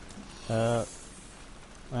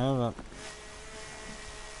 Hold on.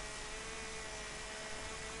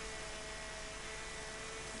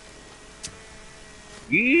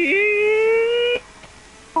 Yeah,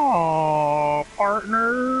 oh,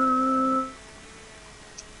 partner.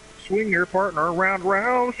 Swing your partner round,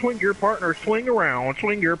 round. Swing your partner, swing around.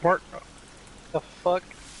 Swing your partner. The fuck?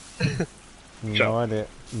 No idea.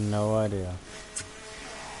 No idea.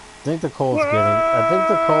 I think the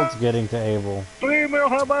cold's getting to Abel.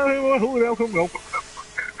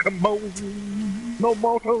 No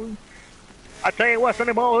motor. I tell you what,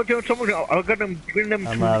 Sonny Ball, I'll get them.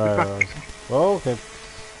 I'm out of arrows. Oh, okay.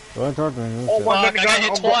 Go and talk to me. Oh, Shit. what? Fuck, I got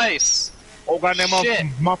hit twice! Oh, goddamn, Shit.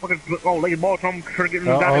 motherfuckers. Oh, lady ball, I'm trying to get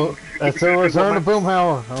them Oh, that's a return to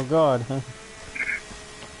Boomhauer. Oh, God.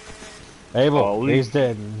 Abel, Oh, he's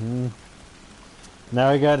dead.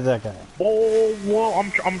 Now we got that guy. Oh, well,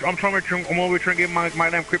 I'm trying to. I'm over trying to get my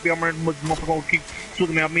damn creepy armor. Motherfucker gonna keep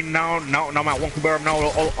shooting me. I mean, now I'm at one creepy armor. Now,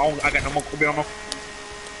 I got no more creepy armor.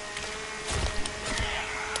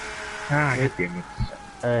 Ah, God damn it.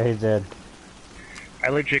 Alright, he's dead. I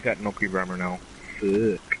legit got no creepy armor now.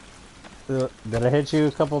 Fuck. Did I hit you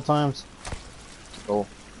a couple times? Oh.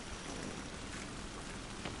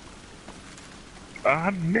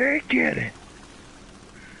 I'm naked.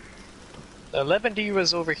 11D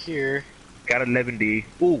was over here. Got 11D.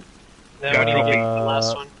 Ooh. Now we need to get the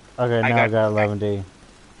last one. Okay, now I got 11D.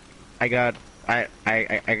 I got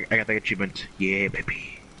the achievement. Yeah,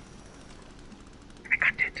 baby. I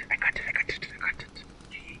got it.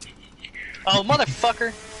 Oh,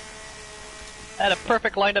 motherfucker! I had a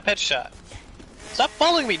perfect lined up headshot. Stop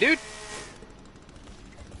following me, dude!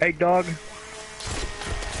 Hey, dog.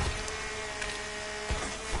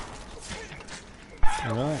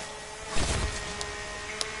 Alright.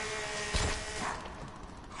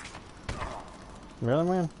 Really,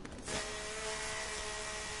 man?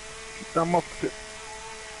 I'm up to...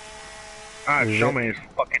 show me his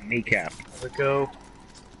fucking kneecap. There we go.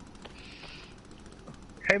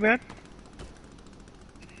 Hey, man.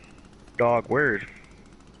 Dog, where's...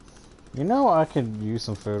 You know I could use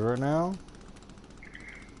some food right now.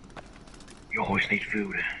 You always need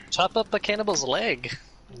food. Chop up a cannibal's leg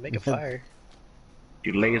and make a fire.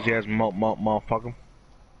 You lazy ass motherfucker.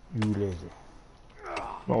 You lazy.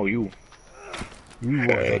 No, you. You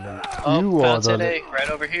are Oh, found today, right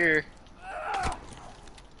over here.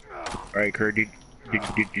 Alright, Kurt, did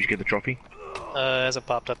you get the trophy? Hasn't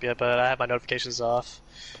popped up yet, but I have my notifications off.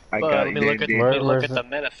 I But got let me it. look at the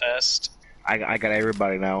manifest. I got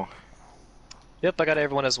everybody now. Yep, I got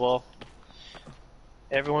everyone as well.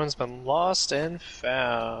 Everyone's been lost and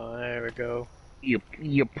found. There we go.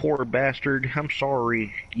 You poor bastard. I'm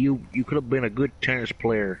sorry. You could have been a good tennis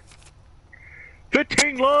player.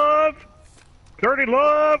 15 love! 30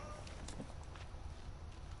 love!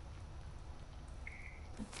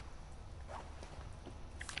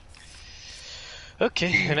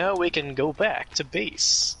 Okay, and now we can go back to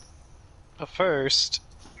base. But first,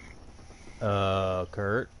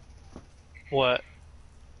 Kurt, what?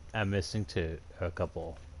 I'm missing a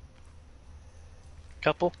couple.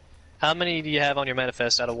 Couple? How many do you have on your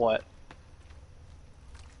manifest out of what?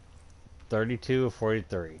 32 or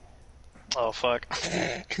 43. Oh, fuck.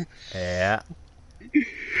 Yeah.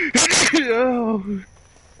 Oh.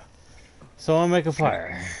 So I'll make a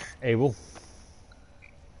fire. Abel.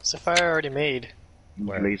 It's a fire already made. You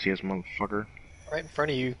Where? lazy ass motherfucker. Right in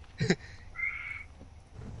front of you.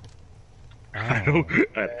 I Oh.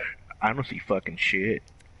 don't see fucking shit.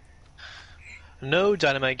 No,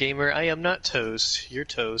 Dynamite Gamer, I am not toast. You're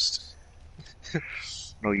toast.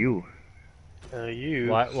 No, you. You.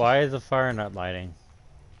 Why is the fire not lighting?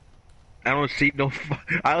 I don't see no.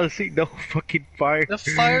 I don't see no fucking fire. The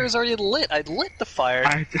fire is already lit. I lit the fire.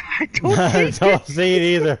 I don't I see don't see it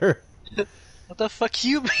either. What the fuck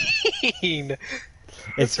you mean?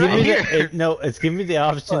 It's right giving me here. it's giving me the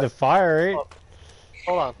option to Look. fire it. Oh.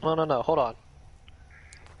 Hold on. No. Hold on.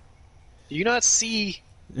 Do you not see?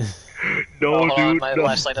 No, Oh, hold on. dude. My No.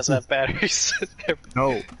 flashlight doesn't have batteries.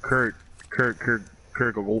 No, Kurt,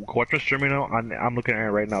 go watch my streaming now. I'm looking at it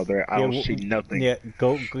right now. There, I don't see nothing. Yeah,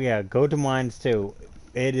 go to mines too.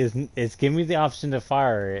 It's giving me the option to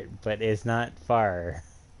fire it, but it's not fire.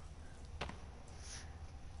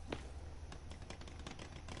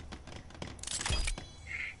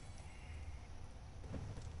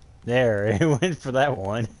 There, it went for that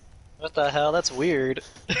one. What the hell? That's weird.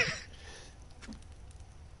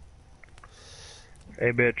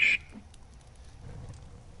 Hey, bitch.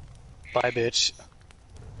 Bye, bitch.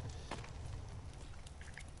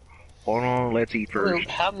 Hold on, let's eat first.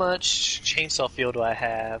 How much chainsaw fuel do I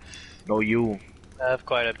have? No, you. I have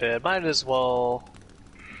quite a bit. Might as well,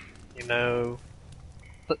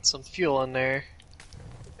 put some fuel in there.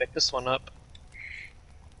 Pick this one up.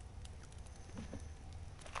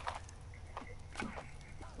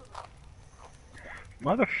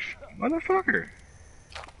 Motherfucker.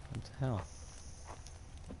 What the hell?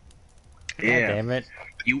 Yeah. God damn it.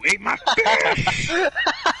 You ate my fish!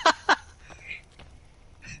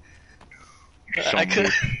 I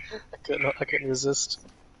couldn't resist.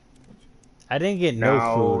 I didn't get no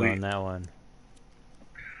No, food on that one.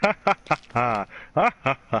 Ha ha ha ha ha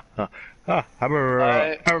ha ha ha.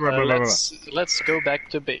 Let's go back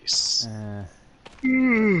to base.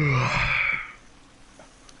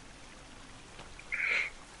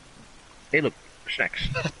 Hey, look, snacks.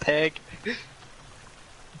 Peg.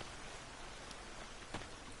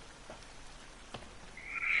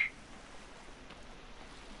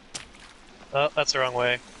 Oh, that's the wrong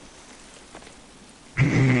way.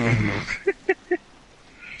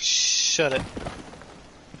 Shut it.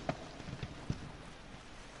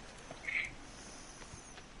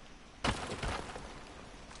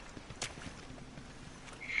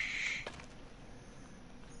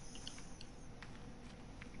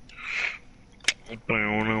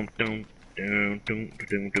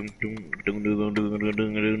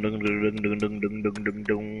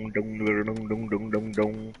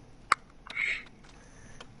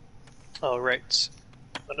 All right.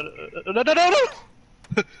 No.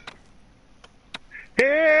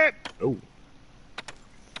 Hey! Oh, I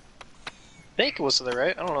think it was to the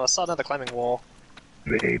right. I don't know. I saw another climbing wall.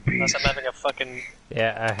 babies. Unless I'm having a fucking.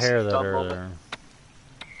 Yeah, I hear that Dumb earlier. moment.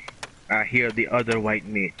 I hear the other white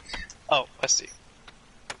meat. Oh, I see.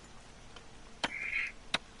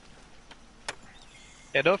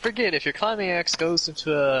 Yeah, don't forget, if your climbing axe goes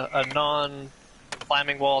into a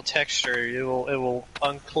non-climbing wall texture, it will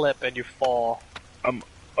unclip and you fall.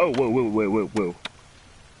 Oh, whoa.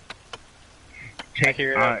 I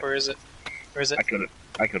hear it. Where is it? Where is it? I killed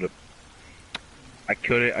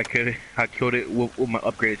it with my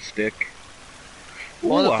upgraded stick.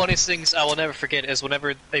 One of the Ooh, funniest things I will never forget is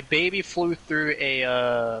whenever a baby flew through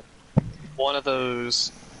a one of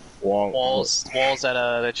those walls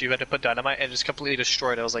that you had to put dynamite and just completely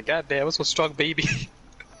destroyed. I was like, God damn, what's so strong, baby?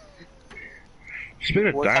 Speaking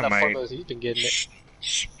of What kind of dynamite, photos have you been getting it?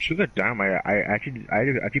 speaking of dynamite, I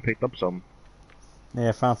actually picked up some. Yeah,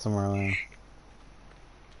 I found some earlier.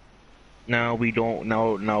 No, we don't.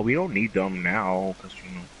 No, we don't need them now, cause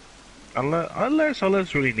unless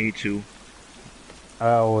really need to.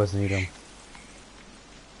 I always need them.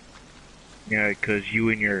 Yeah, cause you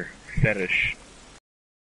and your fetish.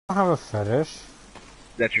 I don't have a fetish.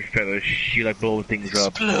 That's your fetish. You like blowing things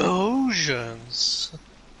up. Explosions.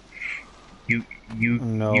 You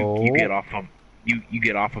No. you get off them. You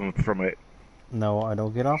get off them from it. No, I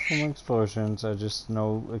don't get off from explosions. I just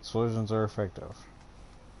know explosions are effective.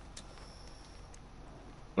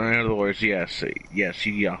 In other words, yes,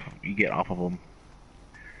 you get off of them.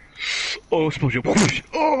 Oh, explosion! Whoosh.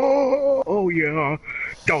 Oh yeah,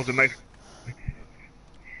 that was a nice.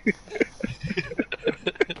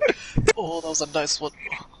 Oh, that was a nice one.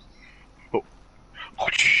 Oh,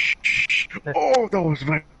 oh, that was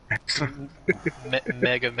nice.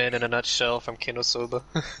 Mega Man in a nutshell from Kinosoba.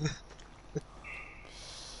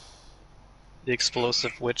 The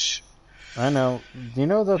explosive witch. I know. Do you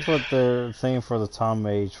know that's what they're saying for the Tom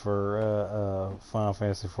Mage for Final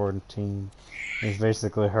Fantasy 14? Is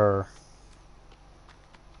basically her.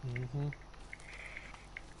 Mm-hmm.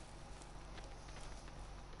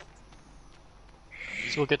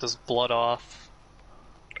 So we'll get this blood off.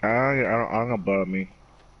 I don't know about me.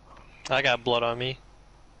 I got blood on me.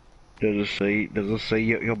 Does it say? Does it say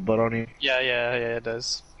your butt on you? Yeah, it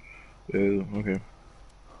does. Oh, okay.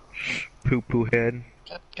 Poo poo head.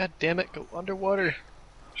 God damn it, go underwater.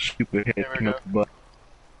 Stupid head. There we go. Butt.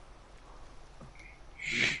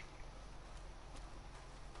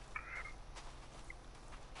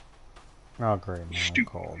 Oh great, now I'm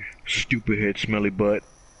cold. Stupid head, smelly butt.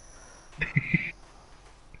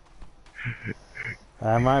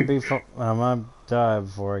 I might die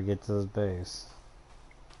before I get to this base.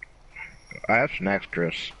 I have snacks,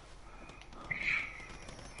 Chris.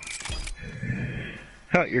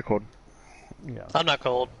 Huh, you're cold. Yeah. I'm not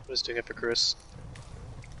cold. I'm just doing it for Chris.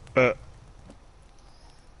 Hold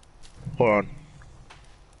on.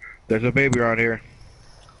 There's a baby around here.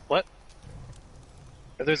 What?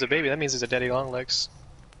 If there's a baby, that means there's a daddy long legs.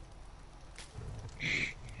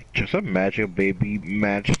 Just imagine a baby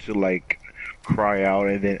managed to like cry out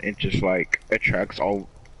and then it just like attracts all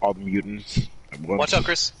the mutants at once. Watch out,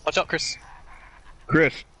 Chris! Watch out, Chris!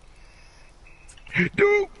 Chris!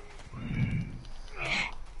 Dude!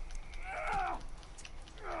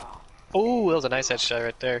 Oh, that was a nice headshot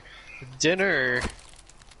right there. Dinner!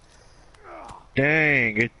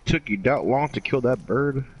 Dang, it took you that long to kill that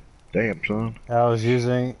bird? Damn, son. I was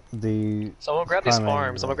using the. Someone grab these primary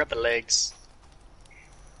arms, someone one. grab the legs.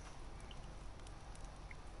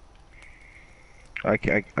 I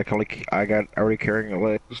got already carrying the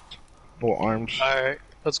legs, no arms. Alright,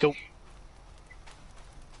 let's go.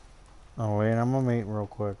 Oh wait, I'm gonna meet real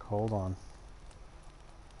quick. Hold on.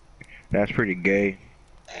 That's pretty gay.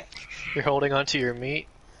 You're holding on to your meat?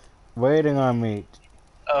 Waiting on meat.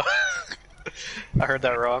 Oh. I heard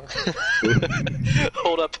that wrong.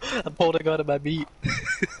 Hold up, I'm holding on to my meat.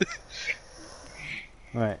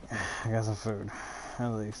 Right, I got some food. At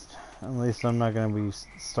least. At least I'm not gonna be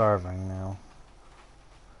starving now.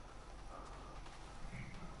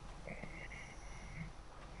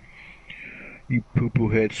 You poo poo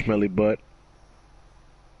head, smelly butt.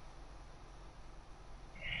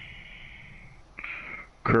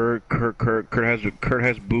 Kurt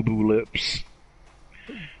has boo boo lips.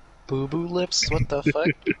 Boo boo lips? What the fuck?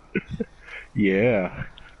 Yeah,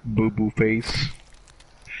 boo boo face.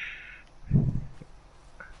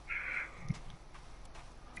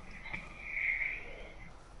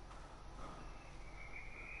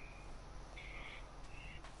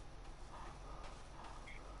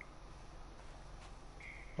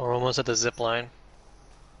 We're almost at the zip line.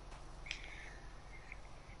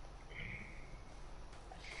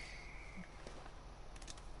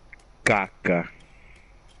 Caca.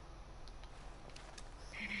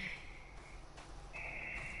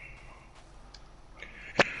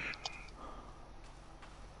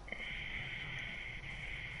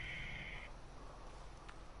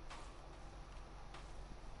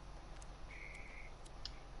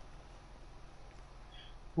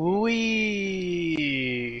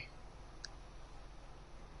 Wee.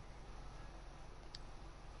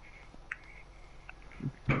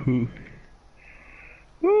 Poo.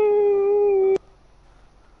 Woo.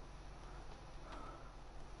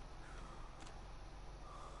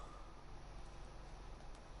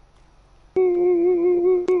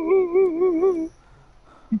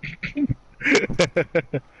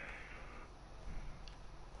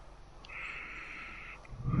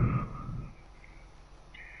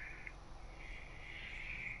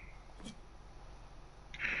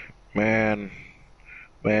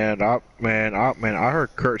 Man, I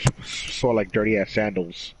heard Kurt saw like dirty ass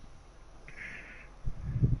sandals.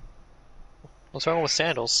 What's wrong with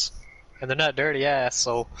sandals? And they're not dirty ass,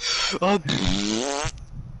 so. Oh.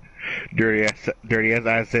 Dirty ass,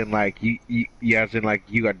 as in like as in like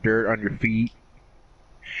you got dirt on your feet.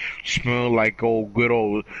 Smell like good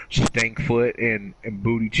old stank foot and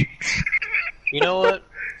booty cheeks. You know what?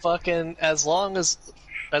 Fucking, as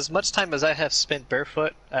much time as I have spent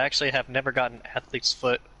barefoot, I actually have never gotten athlete's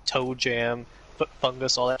foot, toe jam, foot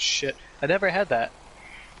fungus, all that shit. I never had that.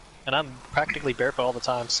 And I'm practically barefoot all the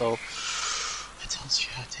time, so it tells you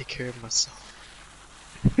how to take care of myself.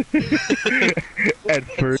 At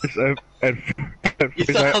first, at, at You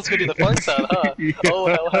first, thought I was gonna do the fart sound, huh? yeah. Oh,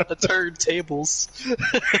 and I'll have the turntables.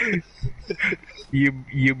 You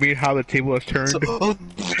mean how the table is So, turned?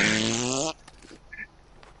 oh,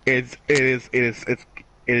 It's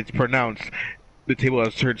pronounced. The table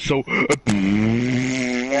is turned so.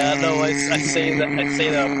 yeah, no, I say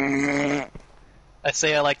that. I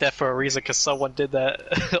say I like that for a reason because someone did that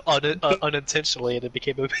unintentionally, and it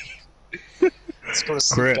became a. Let's go to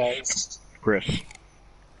sleep, Chris, guys. Chris,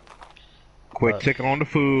 quit What? taking on the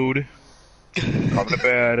food. Come to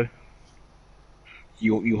bed.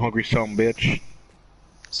 You hungry son bitch.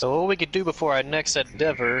 So what we could do before our next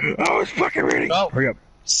endeavor? Oh, it's fucking ready. Oh, Hurry up.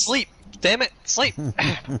 sleep! Damn it, sleep!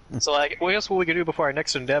 So I guess what we could do before our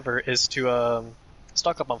next endeavor is to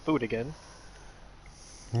stock up on food again.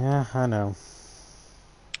 Yeah, I know.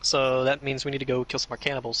 So that means we need to go kill some more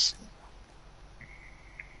cannibals.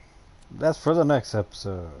 That's for the next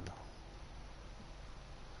episode.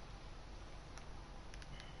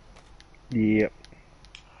 Yep.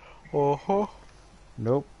 Uh-huh.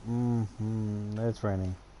 Nope. It's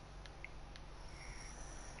raining.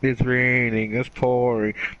 It's raining. It's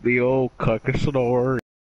pouring. The old cuck is snoring.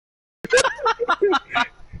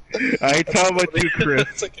 I ain't talking about you,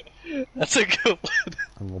 Chris. That's a good one.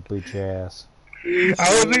 I'm gonna beat your ass. I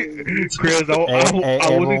wasn't, Chris. I wasn't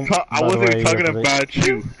by the way, talking you have to about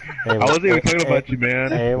you. Abel, I wasn't even talking about you,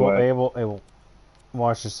 man. What? Abel,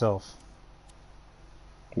 watch yourself.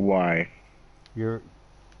 Why? You're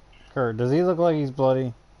Kurt. Does he look like he's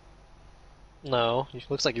bloody? No, it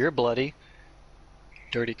looks like you're bloody.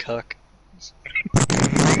 Dirty cuck.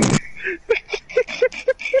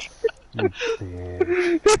 You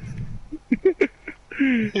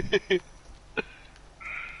bitch.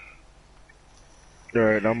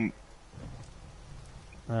 Alright,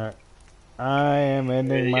 Alright. I am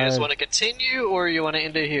ending You my. guys want to continue, or you want to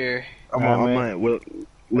end it here? let's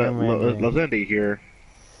end it here.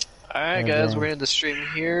 Alright, guys, we're gonna end the stream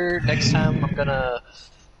here. Next time,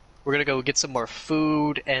 we're gonna go get some more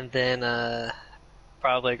food, and then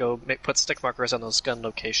probably go put stick markers on those gun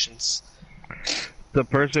locations. The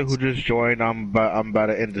person who just joined, I'm about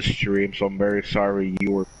to end the stream, so I'm very sorry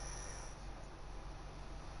you were.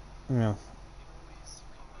 Yeah.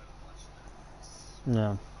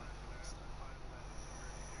 No.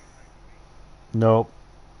 Nope.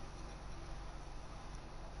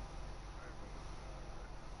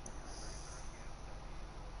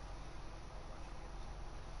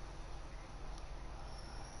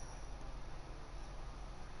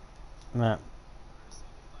 No.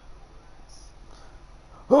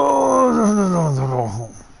 Oh,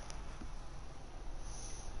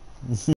 no.